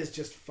 That stuff is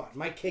just fun.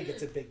 My kid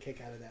gets a big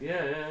kick out of that.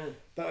 Yeah.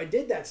 But I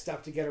did that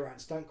stuff to get around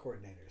stunt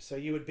coordinators. So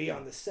you would be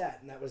on the set,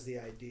 and that was the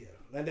idea.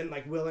 And then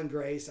like Will and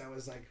Grace, I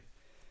was like,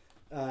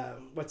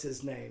 what's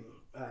his name?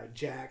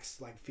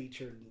 Jack's like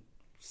featured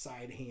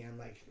side hand,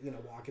 like, you know,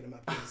 walking him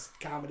up to his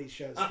comedy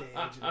show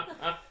stage.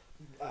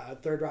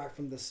 And, Third Rock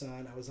from the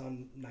Sun, I was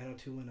on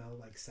 90210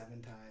 like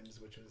 7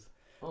 times, which was...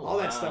 all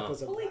that stuff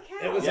was Holy cow.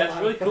 It was a lot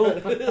really of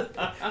fun.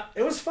 Cool.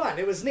 It was fun.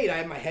 It was neat. I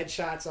had my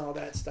headshots and all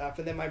that stuff.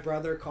 And then my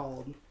brother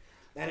called.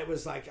 And it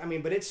was like, I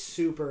mean, but it's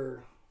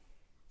super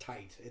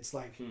tight. It's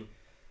like,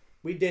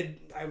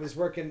 I was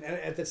working, and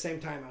at the same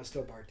time I was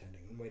still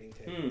bartending and waiting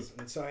tables.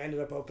 And so I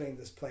ended up opening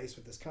this place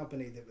with this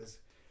company that was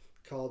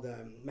called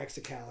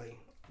Mexicali,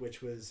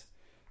 which was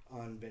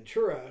on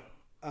Ventura.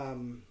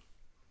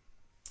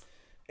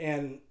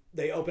 And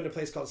they opened a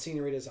place called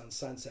Senoritas on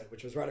Sunset,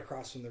 which was right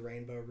across from the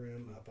Rainbow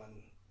Room up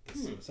on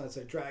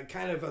Sunset Drive,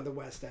 kind of on the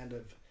west end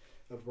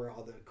of where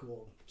all the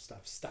cool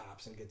stuff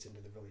stops and gets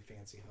into the really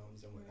fancy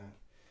homes and whatnot.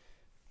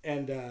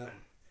 And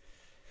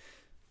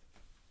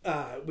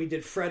we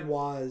did Fred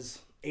Waugh's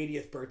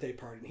 80th birthday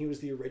party, and he was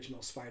the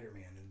original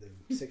Spider-Man in the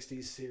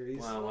 60s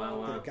series.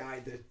 Wow. The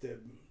guy, the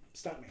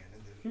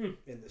stuntman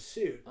in the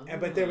suit.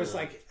 But there was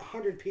like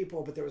 100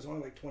 people, but there was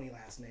only like 20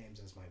 last names,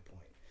 is my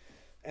point.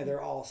 And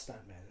they're all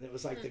stuntmen. And it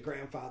was like the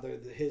grandfather,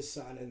 his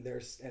son, and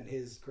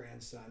his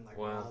grandson, like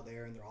were all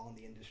there, and they're all in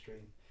the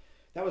industry.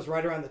 That was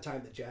right around the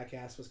time that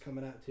Jackass was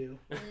coming out too.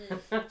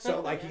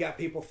 So like you got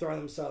people throwing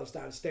themselves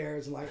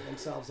downstairs and lighting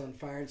themselves on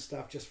fire and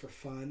stuff just for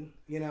fun,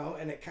 you know.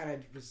 And it kind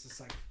of was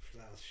just like,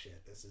 oh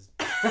shit, this is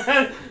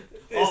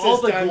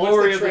all the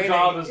glory of the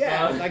job is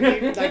done. like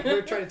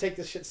we're trying to take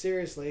this shit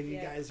seriously, and you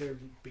guys are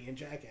being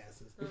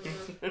jackasses.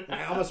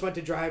 I almost went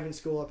to driving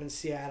school up in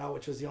Seattle,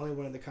 which was the only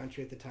one in the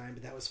country at the time,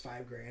 but that was $5,000.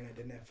 I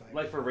didn't have $5,000.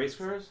 Like for race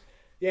cars?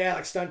 Yeah,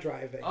 like stunt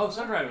driving. Oh,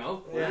 stunt driving.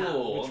 Oh, cool. Yeah,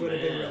 which would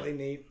have been really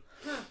neat.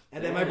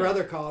 And then my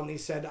brother called and he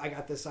said, I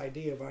got this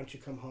idea. Why don't you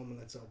come home and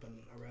let's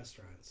open a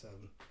restaurant? So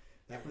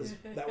that was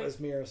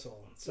Mirasol.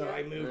 So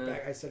I moved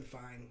back. I said,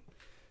 fine,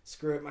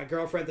 screw it. My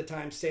girlfriend at the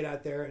time stayed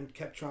out there and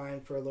kept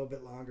trying for a little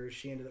bit longer.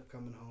 She ended up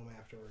coming home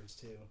afterwards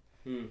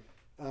too.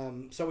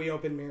 So we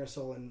opened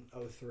Mirasol in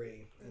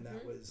 2003, and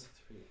that was,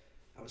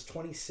 I was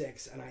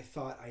 26, and I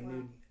thought I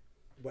knew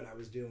what I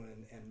was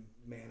doing, and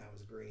man, I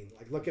was green.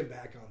 Like looking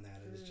back on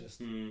that, it was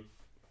just,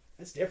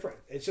 it's different.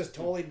 It's just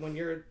totally when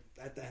you're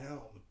at the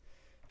helm,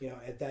 you know,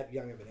 at that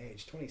young of an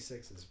age.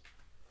 26 is,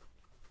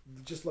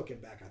 just looking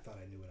back, I thought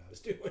I knew what I was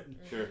doing.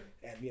 Sure.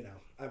 And you know,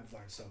 I've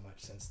learned so much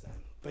since then.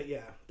 But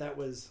yeah, that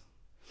was.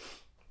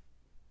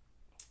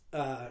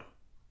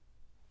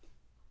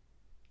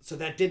 So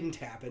that didn't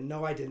happen.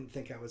 No, I didn't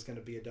think I was going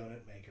to be a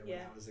donut maker when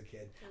I was a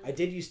kid. Mm-hmm. I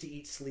did used to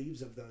eat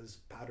sleeves of those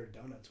powdered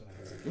donuts when I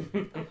was a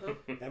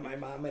kid. And my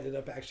mom ended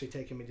up actually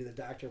taking me to the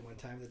doctor one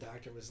time. The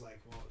doctor was like,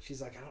 well,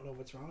 she's like, I don't know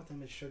what's wrong with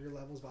him. His sugar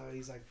levels, blah, blah.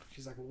 She's like,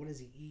 well, what does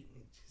he eat?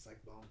 And she's like,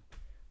 well,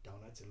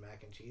 donuts and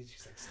mac and cheese.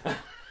 She's like,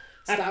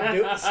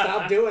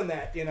 stop doing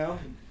that, you know?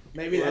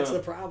 Maybe that's the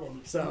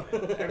problem. So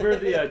I remember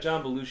the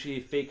John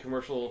Belushi fake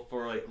commercial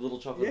for like little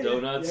chocolate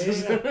donuts.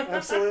 Yeah,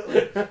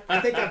 absolutely.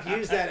 I think I've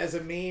used that as a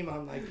meme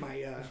on like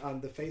my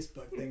on the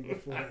Facebook thing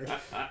before.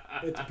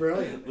 It's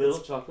brilliant. Little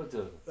chocolate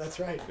donuts. That's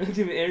right.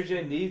 Give me the energy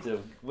I need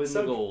to win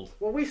the gold.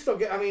 Well, we still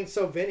get. I mean,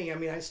 so Vinny. I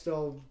mean, I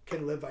still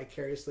can live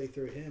vicariously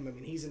through him. I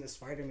mean, he's in a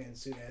Spider-Man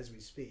suit as we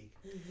speak,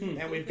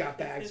 and we've got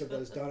bags of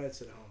those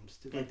donuts at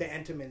home, like the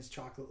Entenmann's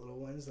chocolate little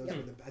ones. Those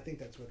were I think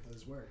that's what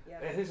those were. Yeah.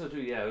 I think so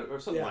too. Yeah, or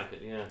something like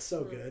it. Yeah.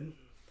 So good.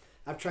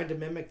 I've tried to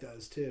mimic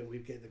those too.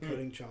 We've get the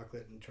coating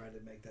chocolate and tried to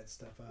make that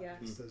stuff up. Yeah.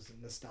 It's those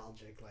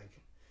nostalgic,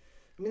 like,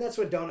 I mean, that's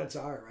what donuts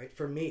are, right?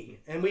 For me.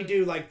 And we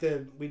do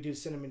we do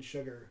cinnamon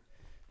sugar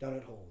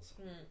donut holes,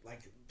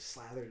 like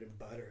slathered in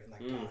butter and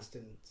like tossed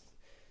in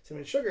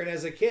cinnamon sugar. And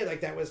as a kid,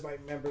 like that was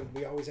remember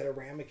we always had a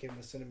ramekin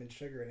with cinnamon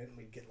sugar in it, and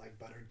we'd get like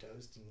buttered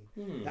toast,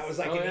 and that was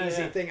like an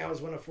easy thing. I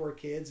was one of 4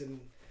 kids, and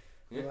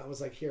I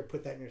was like, here,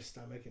 put that in your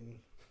stomach, and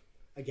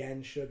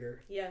again,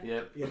 sugar. Yeah.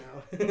 Yep. You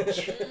know.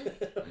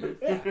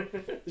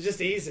 It's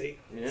just easy.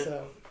 Yeah.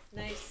 So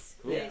nice.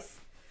 Cool. Nice.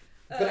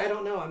 But I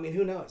don't know. I mean,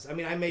 who knows? I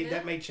mean,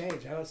 that may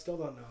change. I still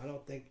don't know.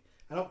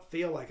 I don't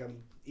feel like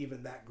I'm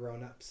even that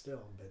grown up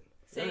still, but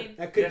same.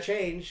 That could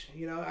change.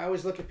 You know, I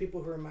always look at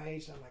people who are my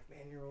age and I'm like,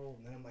 man, you're old.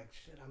 And then I'm like,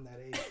 shit, I'm that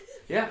age.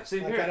 Yeah,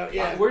 same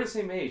here. We're the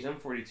same age. I'm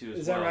 42 as well.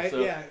 Is that right?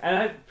 So, yeah. And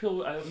I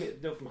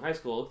know from high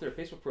school, look at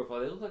their Facebook profile,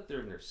 they look like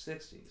they're in their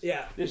 60s.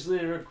 Yeah.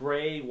 They're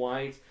gray,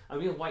 white. I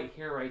mean, white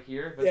hair right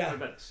here, but that's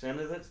about the extent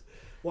of it.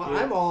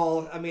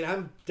 Well,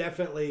 I'm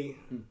definitely...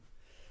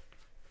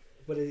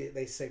 What do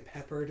they say?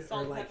 Peppered?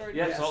 Salt and peppered.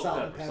 Yeah, salt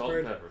and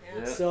pepper.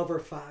 Yeah. Silver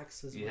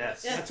fox as well.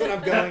 Yes. That's what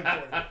I'm going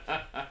for.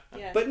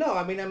 Yeah. But no,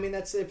 I mean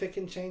that's if it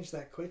can change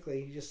that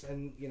quickly. You just I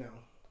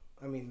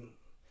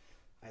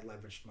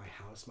leveraged my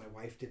house. My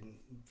wife didn't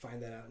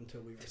find that out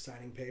until we were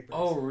signing papers.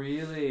 Oh,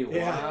 really? Wow.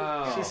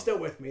 Yeah. She's still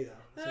with me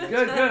though. So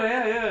good,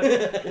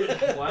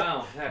 yeah.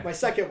 Wow. Heck. My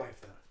second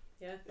wife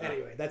though. Yeah.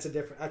 Anyway, that's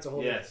a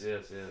whole. Yes.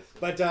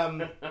 But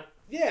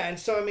yeah, and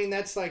so I mean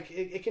that's like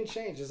it can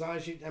change as long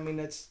as you. I mean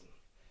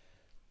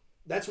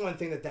that's one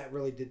thing that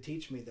really did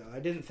teach me, though. I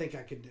didn't think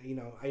I could,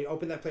 I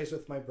opened that place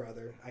with my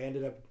brother. I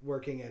ended up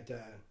working at,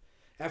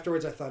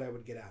 afterwards I thought I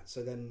would get out.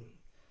 So then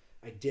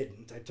I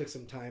didn't. I took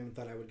some time and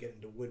thought I would get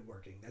into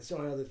woodworking. That's the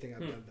only other thing I've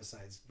done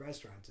besides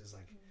restaurants is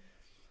like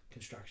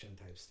construction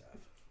type stuff.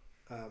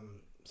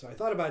 So I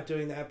thought about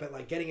doing that, but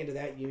like getting into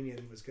that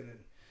union was going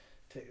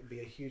to be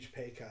a huge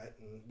pay cut.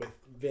 And with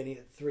Vinny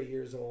at 3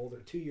 years old or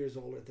 2 years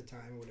old at the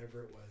time, or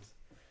whatever it was,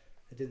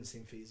 it didn't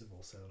seem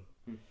feasible. So,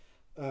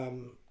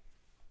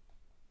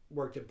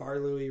 worked at Bar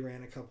Louie,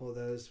 ran a couple of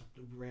those,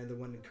 ran the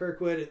one in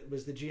Kirkwood. It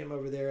was the GM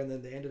over there, and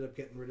then they ended up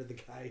getting rid of the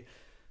guy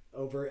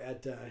over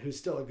at, who's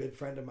still a good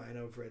friend of mine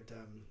over at the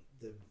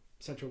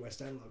Central West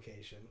End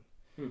location.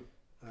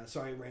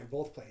 So I ran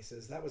both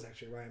places. That was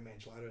actually Ryan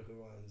Mangiato, who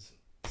owns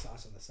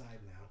Sauce on the Side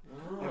now.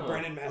 Oh. And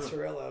Brennan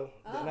Massarillo,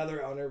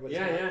 another owner, was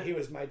he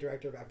was my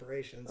director of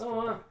operations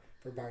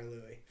for Bar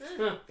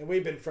Louie. And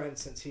we've been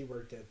friends since he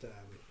worked at,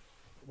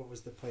 what was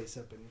the place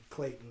up in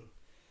Clayton?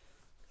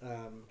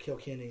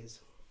 Kilkenny's.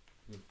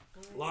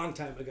 Long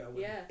time ago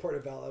when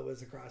Portobello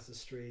was across the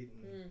street.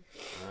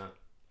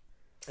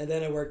 And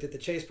then I worked at the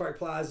Chase Park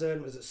Plaza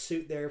and was a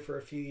suit there for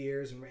a few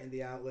years and ran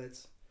the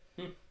outlets,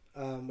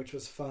 which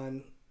was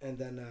fun. And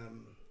then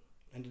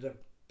ended up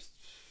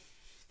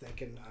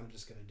thinking, I'm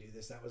just going to do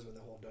this. That was when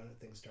the whole donut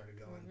thing started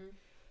going.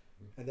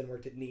 And then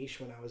worked at Niche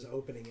when I was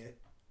opening it.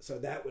 So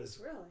that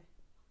was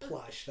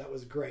plush. That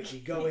was great.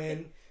 You'd go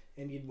in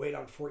and you'd wait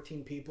on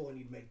 14 people and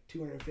you'd make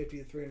 $250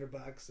 to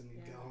 $300 and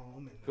you'd go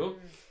home. And, cool.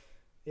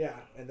 Yeah,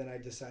 and then I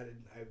decided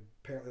I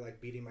apparently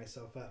like beating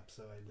myself up,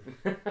 so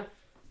I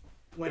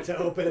went to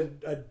open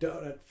a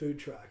donut food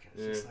truck.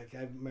 It's just like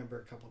I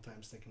remember a couple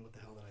times thinking, "What the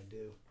hell did I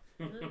do?"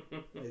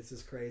 This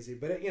is crazy,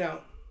 but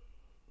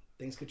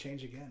things could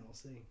change again. We'll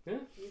see. Yeah,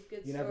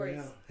 good you stories.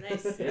 Never know.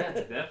 Nice. Yeah,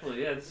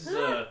 definitely. Yeah, this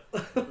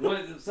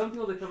is some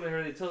people that come in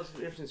here, they tell us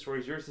interesting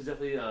stories. Yours has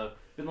definitely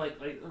been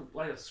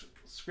like a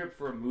script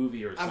for a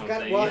movie or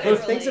something.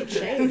 Things have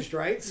changed,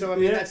 right? So I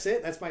mean, that's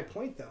it. That's my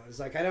point, though. It's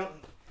like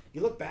you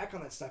look back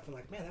on that stuff and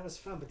like, man, that was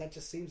fun, but that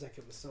just seems like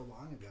it was so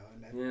long ago.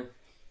 And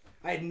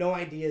I had no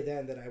idea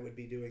then that I would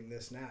be doing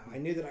this now. I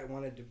knew that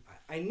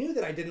I knew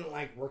that I didn't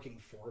like working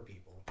for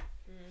people.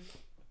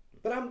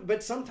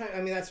 But sometimes,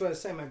 I mean, that's what I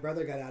was saying. My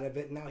brother got out of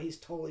it, and now he's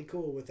totally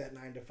cool with that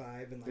 9 to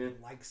 5 and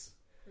likes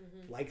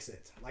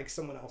it, likes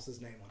someone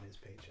else's name on his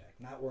paycheck,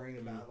 not worrying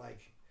about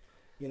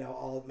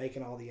all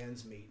making all the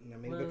ends meet. And I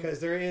mean, because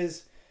there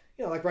is,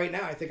 like right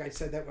now, I think I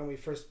said that when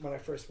I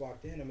first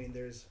walked in. I mean,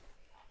 there's,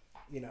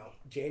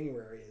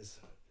 January is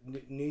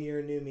New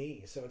Year, New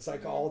Me, so it's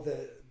like all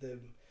the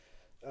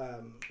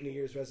New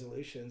Year's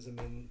resolutions, I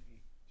mean,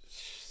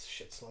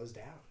 shit slows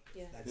down.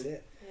 Yeah. That's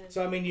it. Yeah.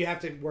 So, I mean, you have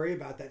to worry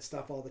about that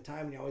stuff all the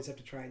time, and you always have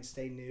to try and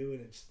stay new,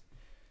 and it's,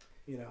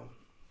 you know.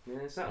 Yeah,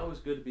 it's not always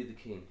good to be the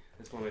king.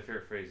 That's one of my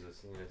favorite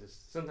phrases. You know,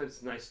 sometimes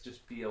it's nice to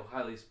just be a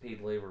highly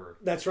paid laborer.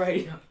 That's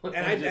right. You know?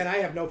 and I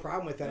have no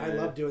problem with that. Yeah. I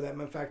love doing that.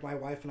 In fact, my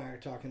wife and I are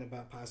talking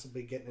about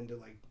possibly getting into,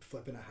 like,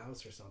 flipping a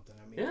house or something.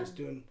 I mean, just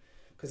doing...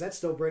 Because that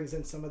still brings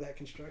in some of that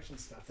construction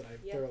stuff that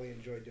I thoroughly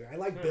enjoy doing. I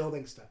like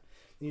building stuff,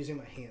 using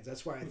my hands.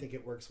 That's why I think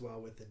it works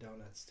well with the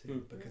donuts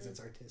too, because it's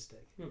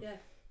artistic. Yeah,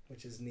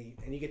 which is neat.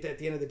 And you get that at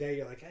the end of the day,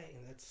 you're like, hey,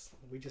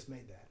 we just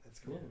made that. That's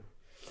cool. Yeah.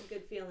 It's a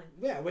good feeling.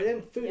 Yeah,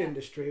 within food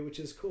industry, which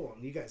is cool.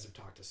 And you guys have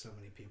talked to so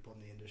many people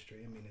in the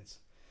industry. I mean, it's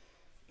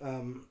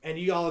and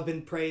you all have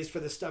been praised for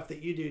the stuff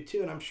that you do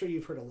too. And I'm sure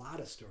you've heard a lot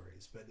of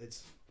stories, but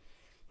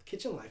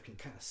kitchen life can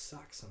kind of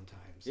suck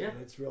sometimes. Yeah, and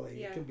it's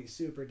really it can be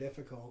super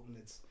difficult, and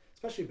it's.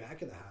 Especially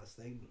back of the house,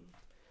 they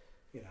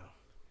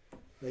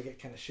get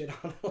kind of shit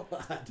on a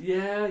lot.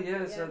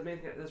 Yeah. So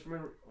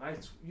I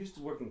used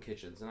to work in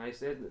kitchens, and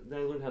then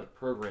I learned how to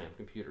program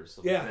computers,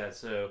 stuff like that.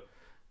 So,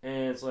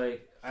 and it's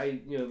like I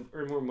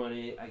earn more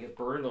money, I get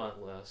burned a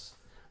lot less,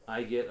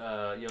 I get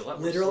a lot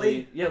more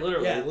sleep. Yeah,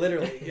 literally. Yeah,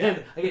 literally. Yeah.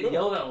 And I get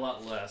yelled at a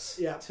lot less.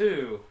 Yeah.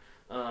 Too.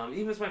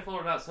 Even if my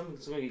fault or not, someone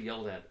get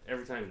yelled at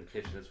every time in the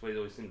kitchen. That's the way it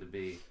always seemed to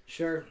be.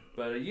 Sure.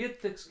 But you get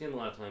thick skin a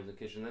lot of times in the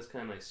kitchen. That's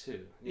kind of nice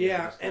too.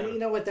 And you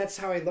know what? That's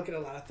how I look at a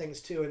lot of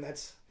things too. And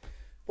that's,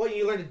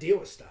 you learn to deal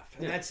with stuff.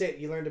 And that's it.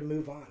 You learn to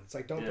move on. It's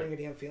like, don't bring your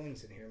damn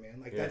feelings in here, man.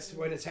 Like that's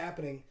when it's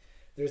happening.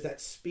 There's that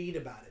speed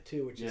about it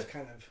too, which is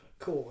kind of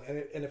cool.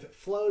 And if it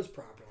flows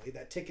properly,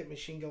 that ticket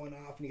machine going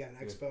off and you got an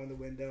expo in the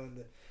window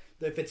and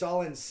if it's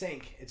all in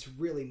sync, it's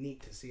really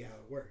neat to see how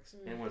it works.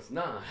 And when it's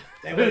not.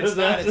 And when it's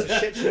not, it's a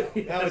shit show.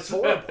 No, it's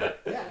horrible.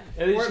 Yeah.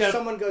 Or if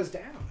someone goes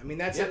down. I mean,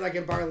 that's it. Like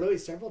in Bar Louie,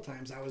 several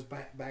times I was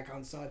back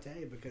on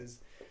saute because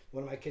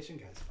one of my kitchen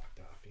guys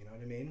fucked off. You know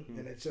what I mean?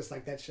 And it's just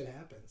like that shit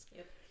happens.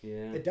 Yep.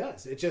 Yeah. It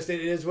does. It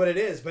is what it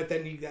is. But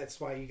then that's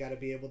why you got to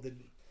be able to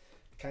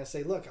kind of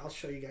say, look, I'll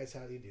show you guys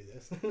how you do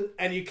this.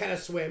 And you kind of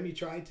swim, you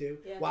try to,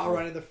 while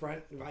running the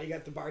front, while you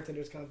got the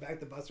bartenders coming back,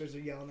 the busters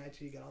are yelling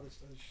at you, you got all this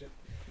other shit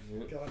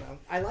going on.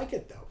 I like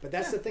it though, but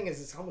that's the thing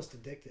is it's almost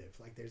addictive.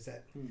 Like there's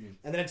that, and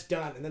then it's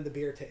done, and then the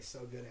beer tastes so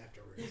good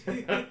afterwards.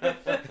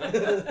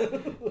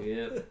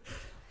 Yeah.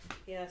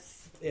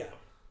 Yes. Yeah,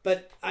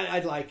 but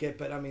I'd like it,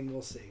 but I mean,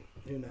 we'll see.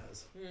 Who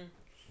knows?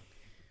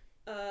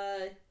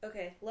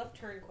 Okay, left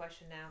turn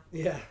question now.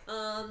 Yeah.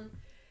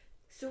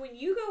 So when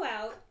you go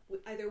out,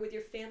 either with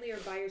your family or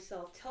by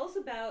yourself, tell us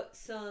about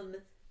some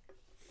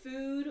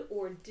food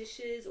or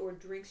dishes or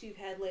drinks you've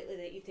had lately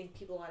that you think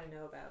people ought to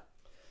know about.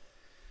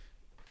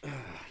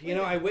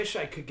 I wish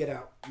I could get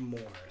out more.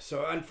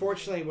 So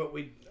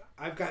unfortunately,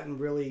 I've gotten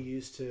really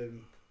used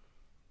to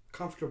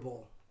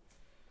comfortable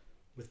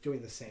with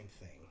doing the same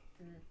thing.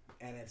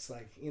 And it's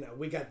like,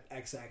 we got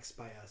XX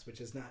by us, which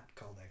is not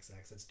called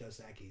XX. It's Dos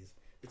Equis.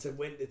 It's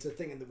a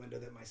thing in the window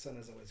that my son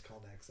has always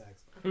called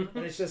XX.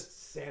 And it's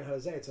just San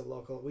Jose. It's a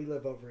local. We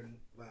live over in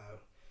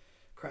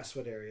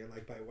Crestwood area,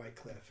 like by White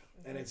Cliff.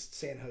 And it's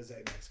San Jose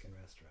Mexican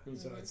restaurant.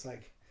 So it's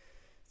like,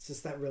 it's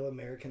just that real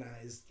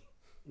Americanized,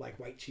 like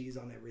white cheese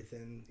on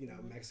everything,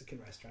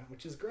 Mexican restaurant,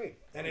 which is great.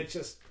 And it's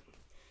just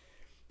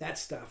that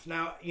stuff.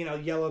 Now,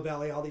 Yellow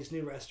Belly, all these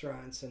new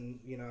restaurants, and,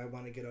 I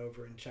want to get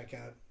over and check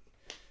out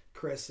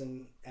Chris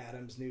and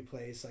Adam's new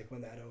place, like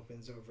when that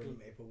opens over in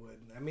Maplewood.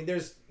 I mean,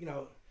 there's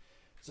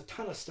a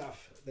ton of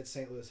stuff that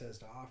St. Louis has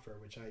to offer,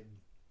 which I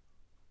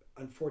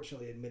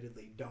unfortunately,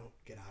 admittedly, don't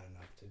get out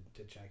enough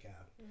to check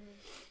out.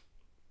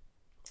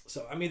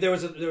 So, I mean, there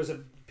was a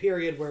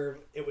period where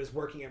it was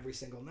working every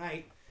single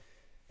night,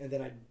 and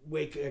then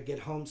I'd get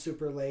home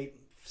super late,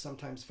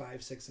 sometimes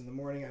 5, 6 in the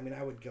morning. I mean,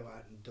 I would go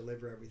out and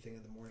deliver everything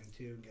in the morning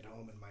too, and get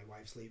home, and my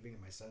wife's leaving,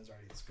 and my son's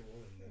already at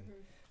school, and then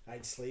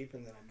I'd sleep,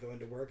 and then I'd go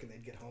into work, and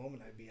they'd get home,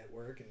 and I'd be at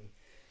work, and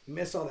you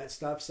miss all that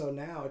stuff. So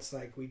now it's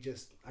like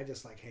I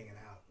just like hanging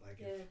out.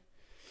 Like,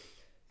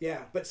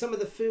 but some of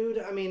the food,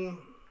 I mean,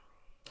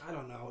 I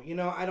don't know.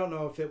 I don't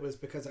know if it was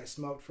because I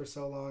smoked for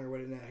so long or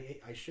what.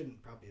 I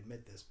shouldn't probably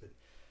admit this, but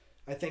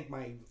I think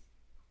my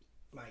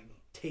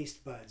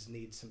taste buds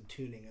need some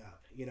tuning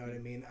up. You know what I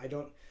mean?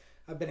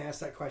 I've been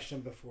asked that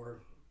question before.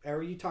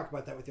 Or you talk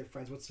about that with your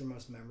friends. What's the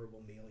most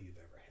memorable meal you've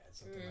ever had?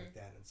 Something like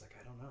that. And it's like,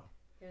 I don't know.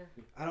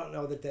 Yeah. I don't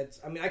know that's...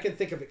 I mean, I can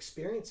think of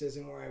experiences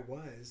and where I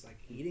was, like,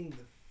 eating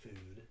the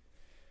food,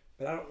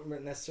 but I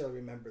don't necessarily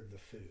remember the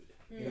food.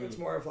 It's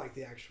more of like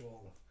the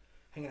actual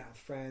hanging out with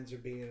friends or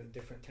being in a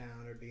different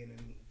town or being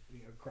in,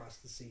 across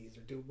the seas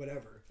or do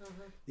whatever.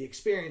 The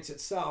experience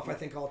itself, I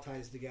think, all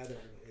ties together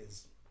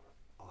is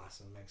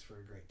awesome. Makes for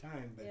a great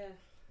time. But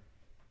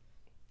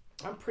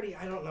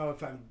I don't know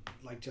if I'm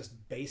like just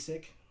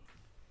basic,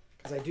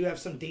 because I do have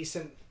some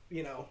decent,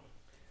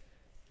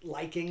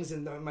 likings,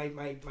 and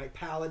my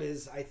palate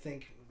is, I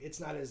think, it's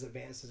not as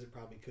advanced as it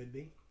probably could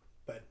be,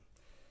 but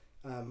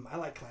I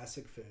like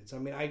classic foods. I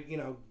mean,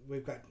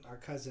 we've got our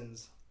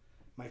cousins,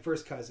 my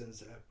first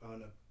cousins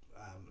own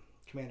a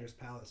Commander's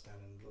Palace down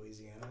in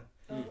Louisiana.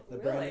 Oh, The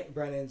really?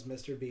 Brennan's,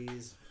 Mr.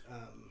 B's,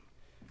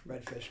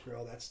 Redfish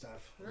Grill, that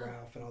stuff,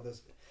 Ralph, and all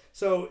this.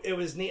 So it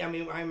was neat. I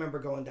mean, I remember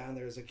going down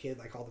there as a kid,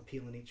 like all the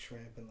peel and eat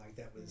shrimp, and like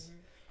that was.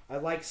 I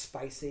like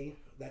spicy.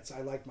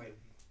 I like my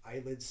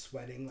eyelids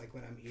sweating, like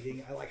when I'm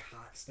eating. I like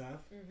hot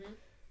stuff.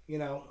 You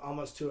know,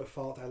 almost to a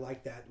fault. I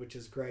like that, which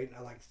is great.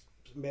 I like.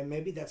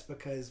 Maybe that's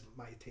because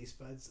my taste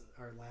buds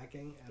are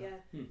lacking.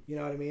 You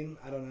know what I mean?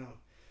 I don't know.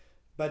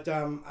 But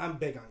I'm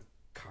big on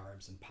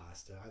carbs and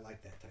pasta. I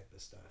like that type of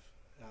stuff.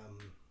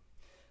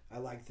 I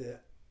like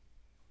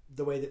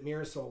the way that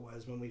Mirasol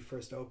was when we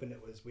first opened.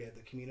 It was we had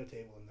the communal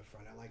table in the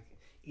front. I like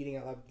eating.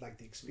 I love like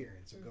the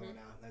experience of going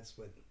out, and that's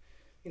what,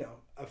 you know,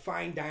 a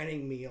fine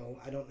dining meal.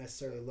 I don't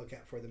necessarily look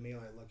at for the meal.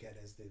 I look at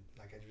as the,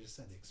 like I just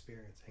said, the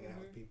experience, hanging out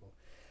with people.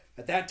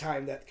 At that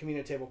time, that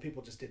communal table,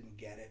 people just didn't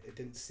get it. It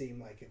didn't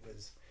seem like it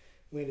was.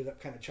 We ended up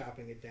kind of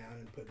chopping it down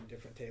and putting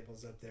different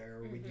tables up there,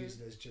 or we'd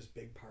use it as just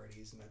big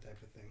parties and that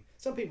type of thing.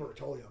 Some people were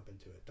totally open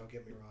to it. Don't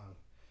get me wrong.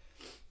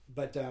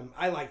 But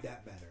I like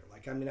that better.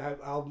 Like, I mean,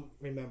 I'll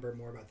remember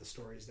more about the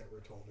stories that were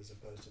told as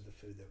opposed to the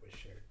food that was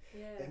shared.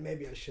 Yeah. And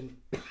maybe I shouldn't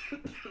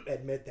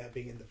admit that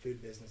being in the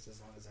food business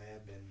as long as I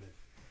have been,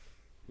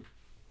 but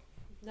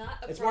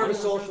Not a it's problem. more of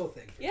a social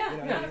thing. For Yeah, me,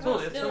 you know? not a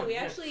problem. No, we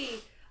yeah. actually.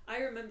 I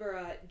remember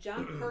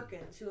John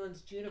Perkins, who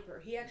owns Juniper.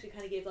 He actually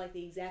kind of gave like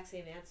the exact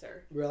same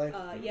answer. Really?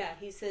 Yeah,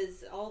 he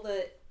says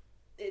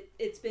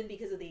it's been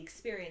because of the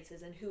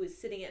experiences and who was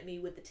sitting at me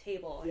with the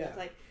table. And it's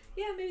like,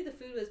 yeah, maybe the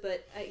food was,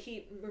 but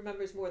he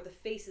remembers more the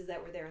faces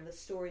that were there and the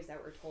stories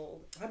that were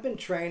told. I've been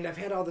trained. I've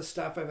had all this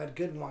stuff. I've had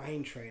good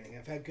wine training.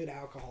 I've had good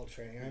alcohol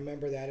training. I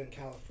remember that in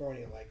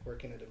California, like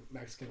working at a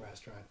Mexican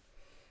restaurant.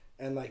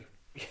 And like,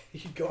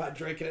 you'd go out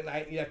drinking at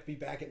night and you'd have to be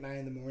back at 9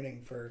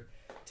 a.m. for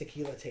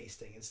tequila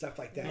tasting and stuff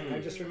like that. And I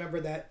just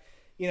remember that,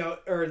 you know,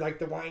 or like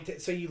the wine.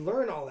 So you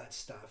learn all that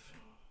stuff.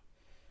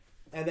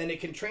 And then it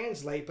can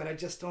translate, but I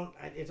just don't,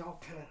 it's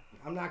all kind of,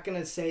 I'm not going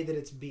to say that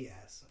it's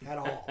BS at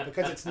all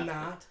because it's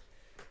not.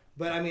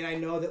 But I mean, I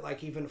know that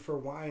like even for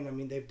wine, I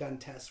mean, they've done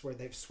tests where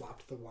they've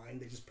swapped the wine.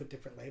 They just put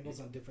different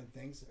labels on different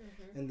things.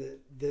 And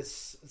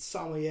this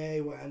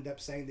sommelier will end up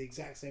saying the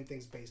exact same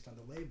things based on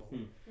the label.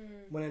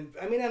 When,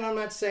 I mean, and I'm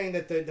not saying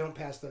that they don't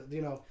pass the,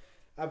 you know,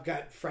 I've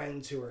got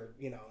friends who are,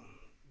 you know,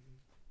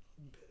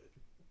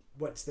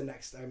 what's the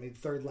next, I mean,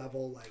 third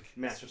level, like.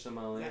 Master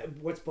sommelier.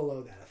 What's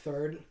below that? A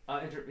third?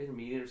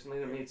 Intermediate or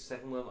something. I mean, it's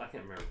second level. I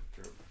can't remember.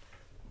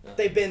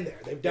 They've been there.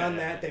 They've done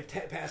that. They've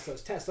passed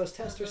those tests. Those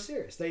tests are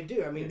serious. They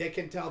do. I mean, they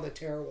can tell the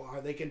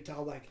terroir. They can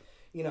tell, like,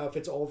 you know, if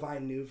it's old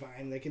vine, new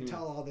vine. They can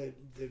tell all the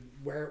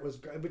where it was,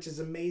 which is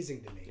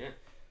amazing to me. Yeah.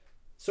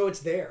 So it's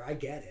there. I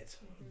get it.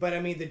 But,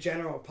 I mean, the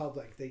general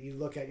public that you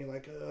look at and you're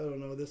like, oh, I don't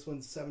know, this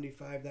one's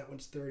 75, that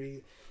one's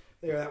 30.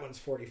 There, that one's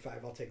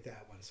 45. I'll take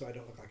that one so I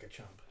don't look like a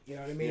chump. You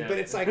know what I mean? Yeah. But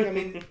it's like, I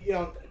mean, you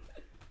know,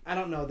 I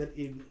don't know that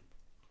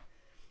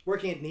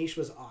working at Niche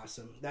was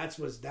awesome. That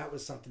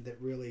was something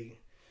that really,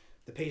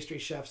 the pastry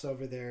chefs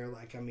over there,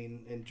 like, I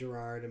mean, and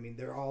Gerard, I mean,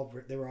 they were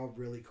all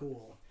really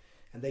cool,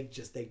 and they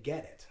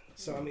get it.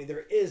 So, I mean,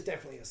 there is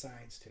definitely a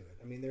science to it.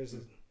 I mean,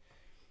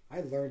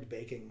 I learned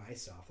baking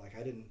myself. Like,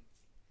 I didn't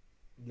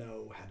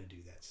know how to do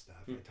that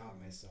stuff. I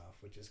taught myself,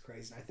 which is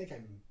crazy. And I think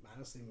I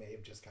honestly may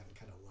have just gotten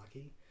kind of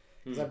lucky.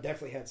 Because I've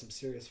definitely had some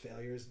serious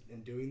failures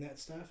in doing that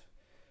stuff.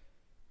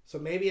 So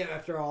maybe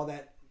after all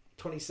that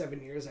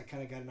 27 years, I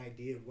kind of got an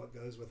idea of what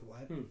goes with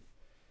what.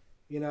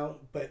 You know?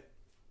 But,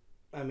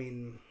 I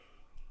mean,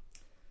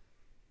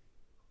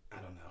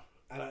 I don't know.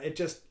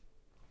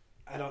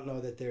 I don't know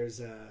that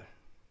there's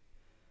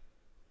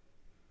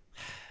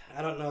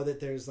I don't know that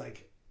there's,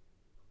 like,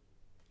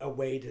 a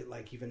way to,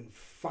 like, even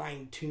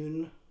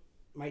fine-tune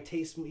my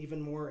taste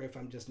even more if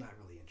I'm just not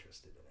really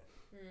interested in it.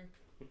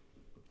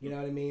 You know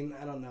what I mean?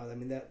 I don't know. I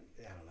mean, I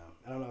don't know.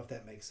 I don't know if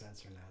that makes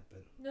sense or not,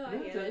 but No, I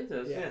get it. It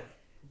does, yeah.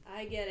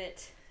 I get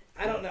it.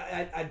 I don't know.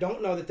 I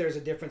don't know that there's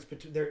a difference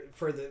between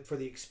for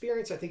the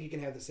experience. I think you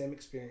can have the same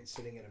experience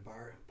sitting at a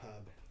bar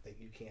pub that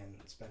you can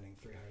spending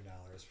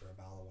 $300 for a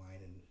bottle of wine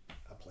and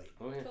a plate.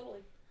 Oh yeah. Totally.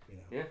 You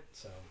know. Yeah.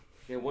 So.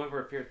 Yeah, one of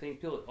our favorite things,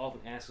 people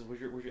often ask us,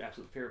 where's your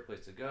absolute favorite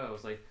place to go?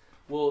 It's like,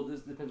 well,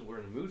 this depends what we're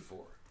in the mood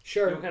for.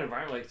 Sure. You know, what kind of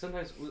environment? Like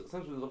sometimes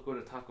we love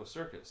going to Taco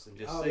Circus and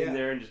just sitting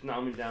there and just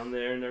nomming down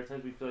there. And there are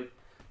times we feel like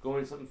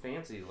going to something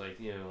fancy, like,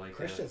 you know, like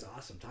Christian's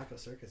awesome. Taco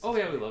Circus. Oh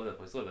yeah, we love that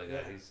place. Love that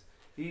guy. Yeah.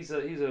 He's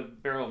a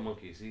barrel of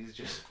monkeys. He's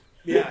just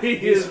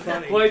he's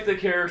funny. Quite the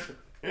character.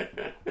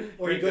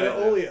 Or you go to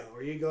Olio,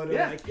 or you go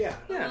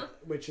to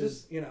which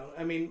is, you know,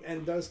 I mean,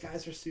 and those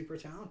guys are super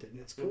talented, and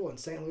it's cool. And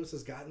St. Louis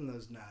has gotten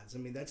those nods. I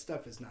mean, that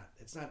stuff is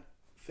it's not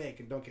fake.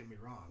 And don't get me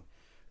wrong,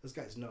 those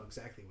guys know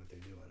exactly what they're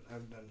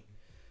doing.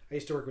 I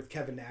used to work with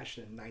Kevin Nash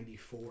in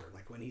 '94,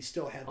 like when he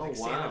still had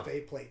Santa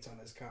Fe plates on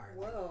his car.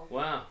 Whoa!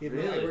 Wow! I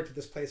worked at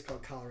this place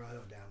called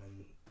Colorado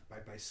down by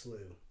SLU.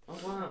 Oh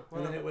wow!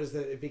 And then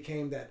it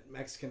became that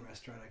Mexican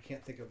restaurant. I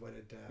can't think of what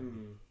it.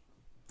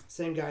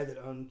 Same guy that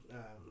owned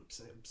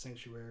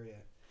Sanctuaria.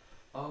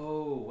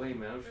 Oh wait a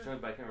minute! I was trying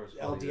to back.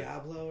 El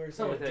Diablo or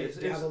something like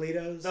that.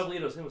 Diablitos.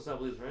 Diablitos. Him with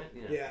Diablitos, right?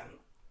 Yeah.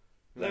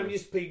 I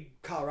used to play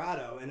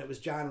Colorado, and it was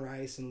John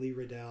Rice and Lee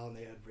Riddell, and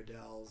they had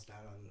Riddells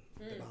down on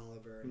Deb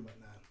Oliver and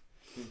whatnot.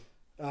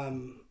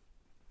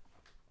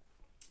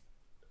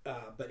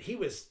 But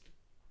he's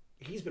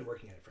been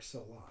working at it for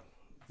so long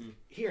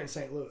here in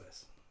St.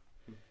 Louis,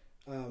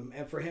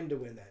 and for him to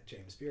win that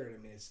James Beard,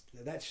 I mean,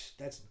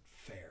 that's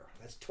fair.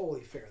 That's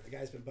totally fair. The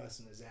guy's been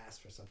busting his ass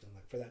for something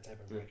for that type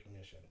of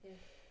recognition. Yeah.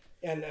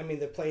 And I mean,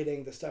 the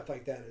plating, the stuff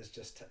like that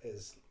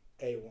is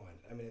A1.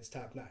 I mean, it's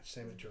top notch.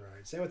 Same with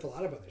Gerard. Same with a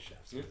lot of other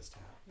chefs in this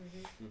town.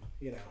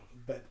 You know,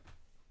 but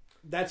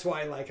that's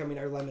why, like, I mean,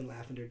 our lemon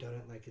lavender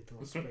donut, like, get the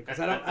little sprinkles.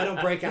 I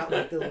don't break out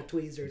like the little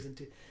tweezers and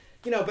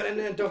but and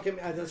then don't get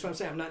me. That's what I'm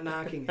saying. I'm not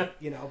knocking it,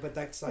 but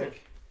that's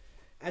like.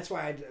 That's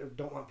why I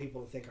don't want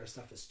people to think our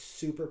stuff is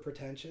super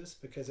pretentious,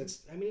 because it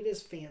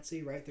is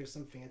fancy, right? There's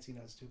some fancy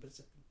notes too, but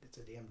it's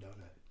a damn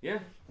donut. Yeah.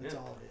 That's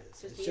all it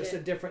is. It's just a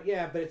different,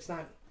 but it's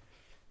not,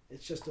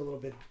 it's just a little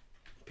bit,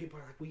 people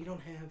are like, well, you don't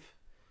have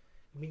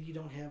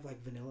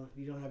like vanilla,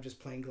 you don't have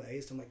just plain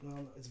glazed. I'm like,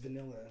 well, it's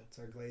vanilla, it's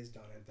our glazed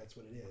donut, that's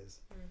what it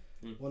is.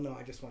 Well, no,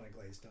 I just want a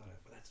glazed donut,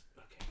 but that's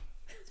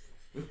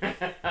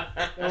okay.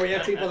 And we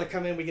have people that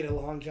come in, we get a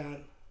Long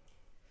John.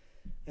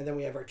 And then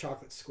we have our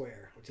chocolate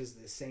square, which is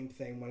the same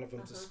thing. One of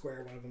them's a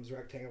square, one of them's a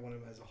rectangle, one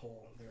of them has a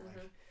hole. They're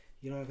like,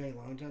 you don't have any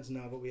Long Johns?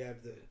 No, but we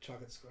have the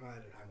chocolate square.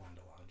 I wanted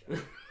a Long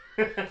John.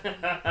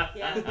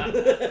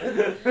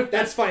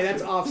 That's funny.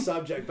 That's off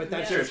subject, but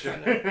that's just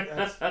kind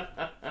of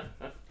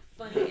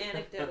funny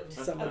anecdote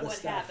some of what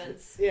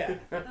happens. Yeah,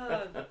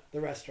 the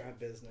restaurant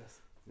business.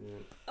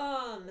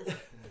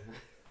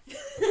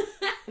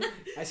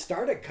 I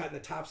started cutting the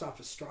tops off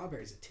of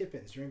strawberries at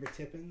Tippins. Do you remember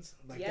Tippins?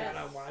 Like down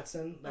on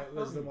Watson? That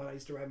was the one I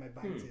used to ride my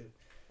bike to.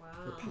 Wow.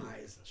 For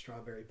pies,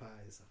 strawberry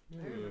pies. I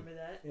remember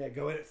that. Yeah,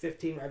 go in at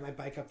 15, ride my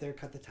bike up there,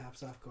 cut the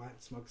tops off, go out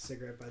and smoke a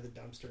cigarette by the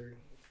dumpster,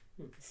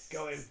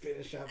 go in,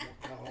 finish up,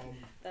 go home.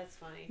 That's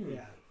funny.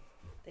 Yeah.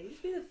 They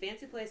used to be the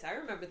fancy place. I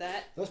remember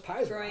that. Those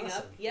pies were growing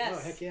awesome. Up. Yes.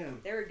 Oh, heck yeah.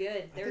 They were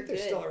good. I think they're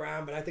still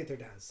around, but I think they're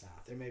down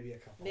south. There may be a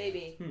couple.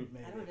 Maybe.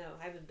 I don't know.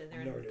 I haven't been there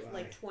in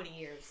like 20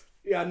 years.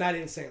 Yeah, not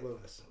in St.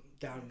 Louis.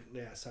 Down,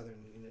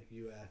 southern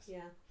U.S.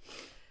 Yeah.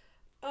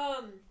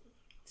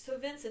 So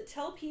Vincent,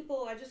 tell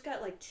people, I just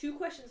got like 2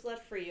 questions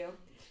left for you.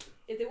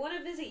 If they want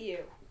to visit you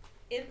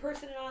in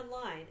person and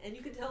online, and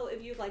you can tell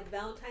if you have like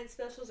Valentine's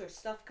specials or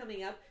stuff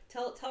coming up,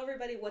 tell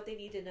everybody what they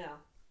need to know.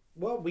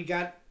 Well, we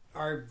got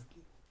our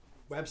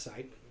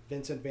website,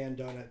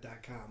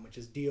 VincentVanDonut.com, which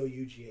is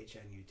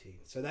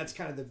DOUGHNUT. So that's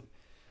kind of the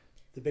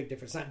big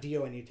difference. Not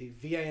DONUT,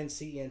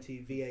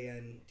 VINCENT,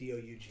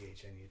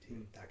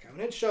 VANDOUGHNUT.com.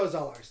 And it shows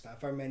all our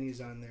stuff. Our menu's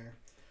on there,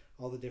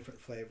 all the different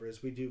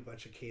flavors. We do a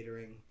bunch of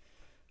catering.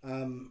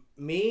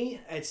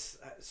 It's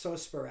so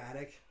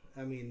sporadic.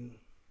 I mean,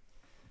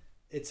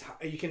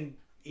 you can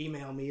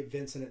email me at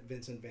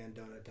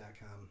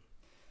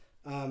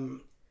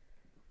Vincent@VincentVanDonut.com.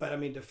 But I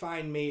mean, to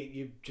find me,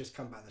 you just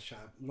come by the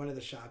shop, one of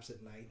the shops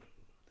at night.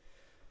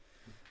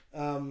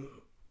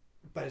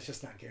 But it's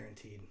just not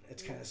guaranteed.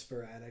 It's kind of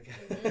sporadic,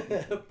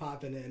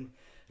 popping in.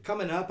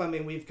 Coming up, I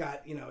mean, we've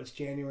got, it's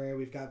January.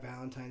 We've got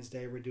Valentine's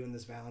Day. We're doing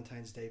this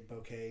Valentine's Day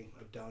bouquet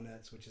of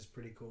donuts, which is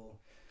pretty cool.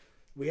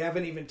 We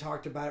haven't even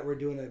talked about it. We're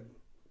doing a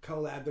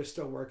collab. We're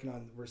still working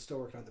on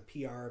the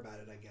PR about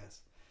it, I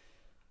guess.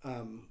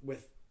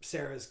 With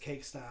Sarah's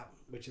Cake Stop,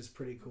 which is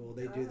pretty cool.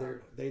 They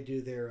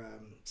do their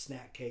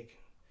snack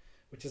cake,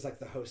 which is like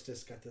the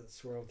Hostess, got the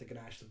swirl with the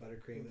ganache, the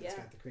buttercream, and it's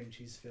got the cream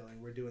cheese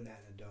filling. We're doing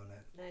that in a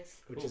donut.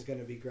 Nice. Which is going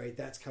to be great.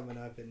 That's coming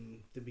up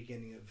in the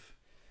beginning of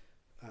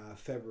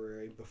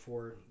February,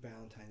 before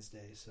Valentine's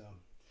Day. So,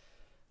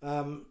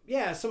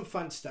 some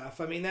fun stuff.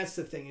 I mean, that's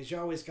the thing, is you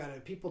always got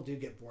to, people do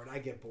get bored. I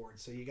get bored.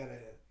 So you got to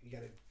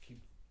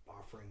keep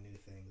offering new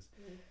things.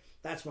 Mm-hmm.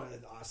 That's one of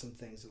the awesome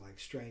things that like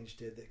Strange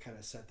did that kind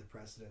of set the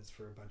precedence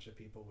for a bunch of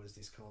people, was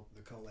the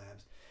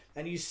collabs.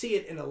 And you see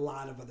it in a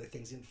lot of other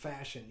things. In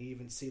fashion, you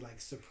even see like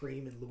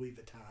Supreme and Louis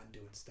Vuitton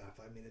doing stuff.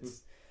 I mean,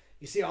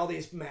 you see all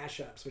these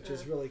mashups, which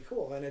is really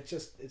cool. And it's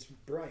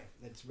brilliant.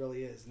 It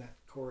really is. And that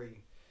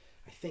Corey,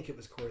 I think it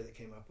was Corey that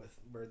came up with,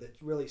 that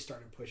really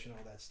started pushing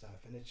all that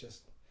stuff. And it's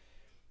just,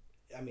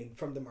 I mean,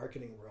 from the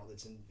marketing world,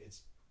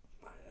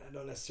 I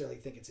don't necessarily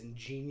think it's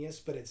ingenious,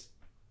 but it's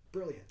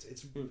brilliant.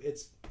 It's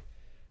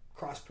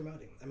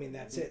cross-promoting. I mean,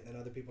 that's it. And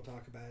then other people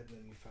talk about it, and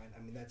then you find,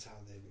 I mean, that's how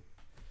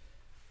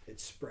it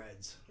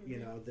spreads,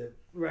 the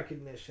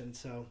recognition.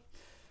 So,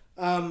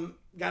 got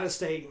to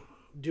stay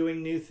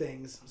doing new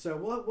things. So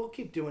we'll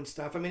keep doing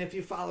stuff. I mean, if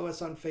you follow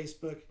us on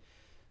Facebook,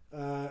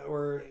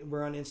 or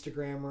we're on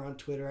Instagram or on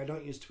Twitter. I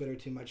don't use Twitter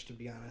too much, to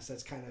be honest.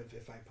 That's kind of,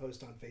 if I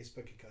post on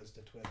Facebook, it goes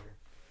to Twitter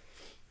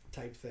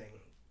type thing.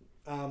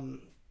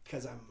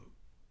 Because I'm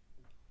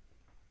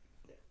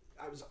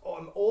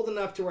old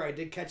enough to where I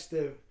did catch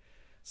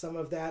some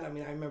of that. I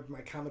mean, I remember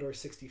my Commodore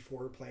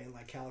 64 playing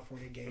like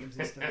California games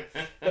and stuff,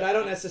 but I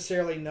don't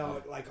necessarily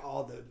know like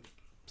all the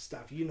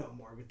stuff. You know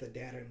more with the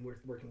data and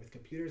working with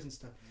computers and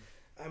stuff.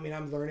 I mean,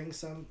 I'm learning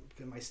some.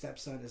 My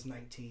stepson is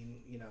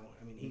 19.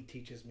 I mean, he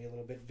teaches me a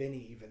little bit.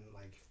 Vinny even,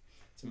 like,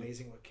 it's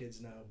amazing what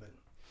kids know. But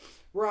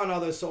we're on all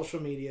those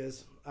social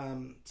medias,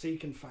 so you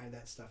can find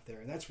that stuff there,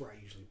 and that's where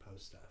I usually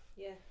post stuff.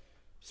 Yeah.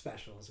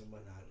 Specials and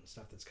whatnot, and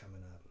stuff that's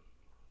coming up.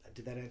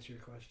 Did that answer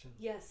your question?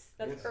 Yes,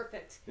 that's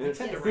perfect. I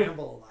tend to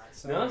ramble a lot,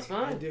 so no, that's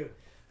fine. I do.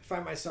 I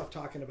find myself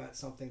talking about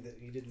something that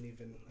you didn't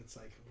even. It's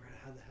like,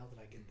 how the hell did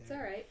I get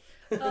there?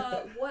 It's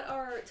all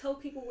right. Tell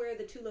people where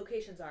the 2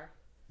 locations are.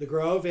 The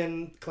Grove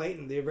in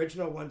Clayton. The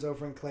original one's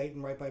over in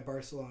Clayton, right by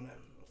Barcelona,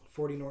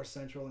 40 North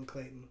Central in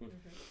Clayton.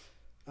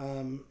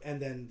 Mm-hmm.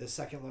 And then the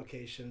second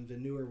location, the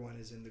newer one,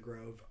 is in the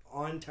Grove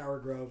on Tower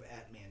Grove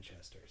at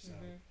Manchester. So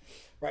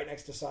right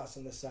next to Sauce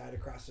on the side,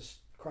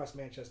 across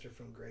Manchester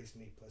from Grace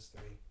and E+3.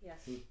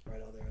 Yes.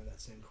 Right all there in that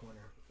same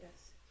corner.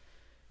 Yes.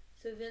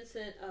 So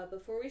Vincent,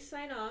 before we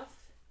sign off,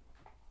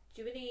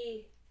 do you have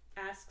any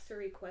asks or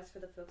requests for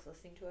the folks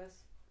listening to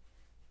us?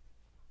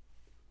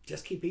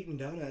 Just keep eating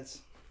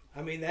donuts.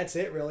 I mean, that's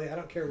it really. I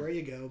don't care where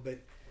you go, but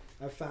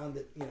I've found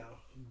that,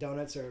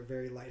 donuts are a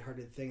very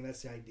lighthearted thing.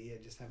 That's the idea,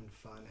 just having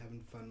fun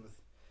with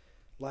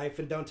life,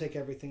 and don't take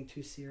everything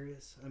too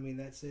serious. I mean,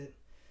 that's it.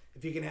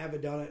 If you can have a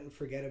donut and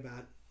forget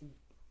about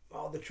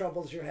all the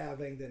troubles you're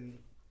having, then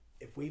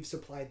if we've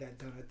supplied that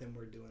donut, then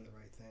we're doing the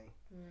right thing.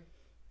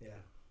 Yeah.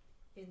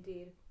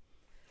 Indeed.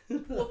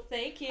 Well,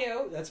 thank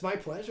you. That's my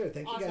pleasure.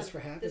 Thank you guys for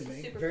having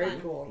me. Super very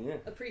fun. Cool. Yeah.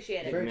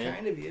 Appreciate it. Very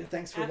kind of you.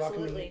 Thanks for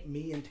welcoming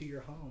me into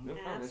your home. No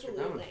problem.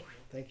 Absolutely.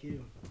 Thank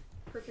you.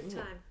 Perfect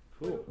time.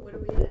 Cool. What are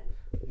we at?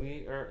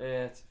 We are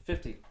at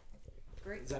 50.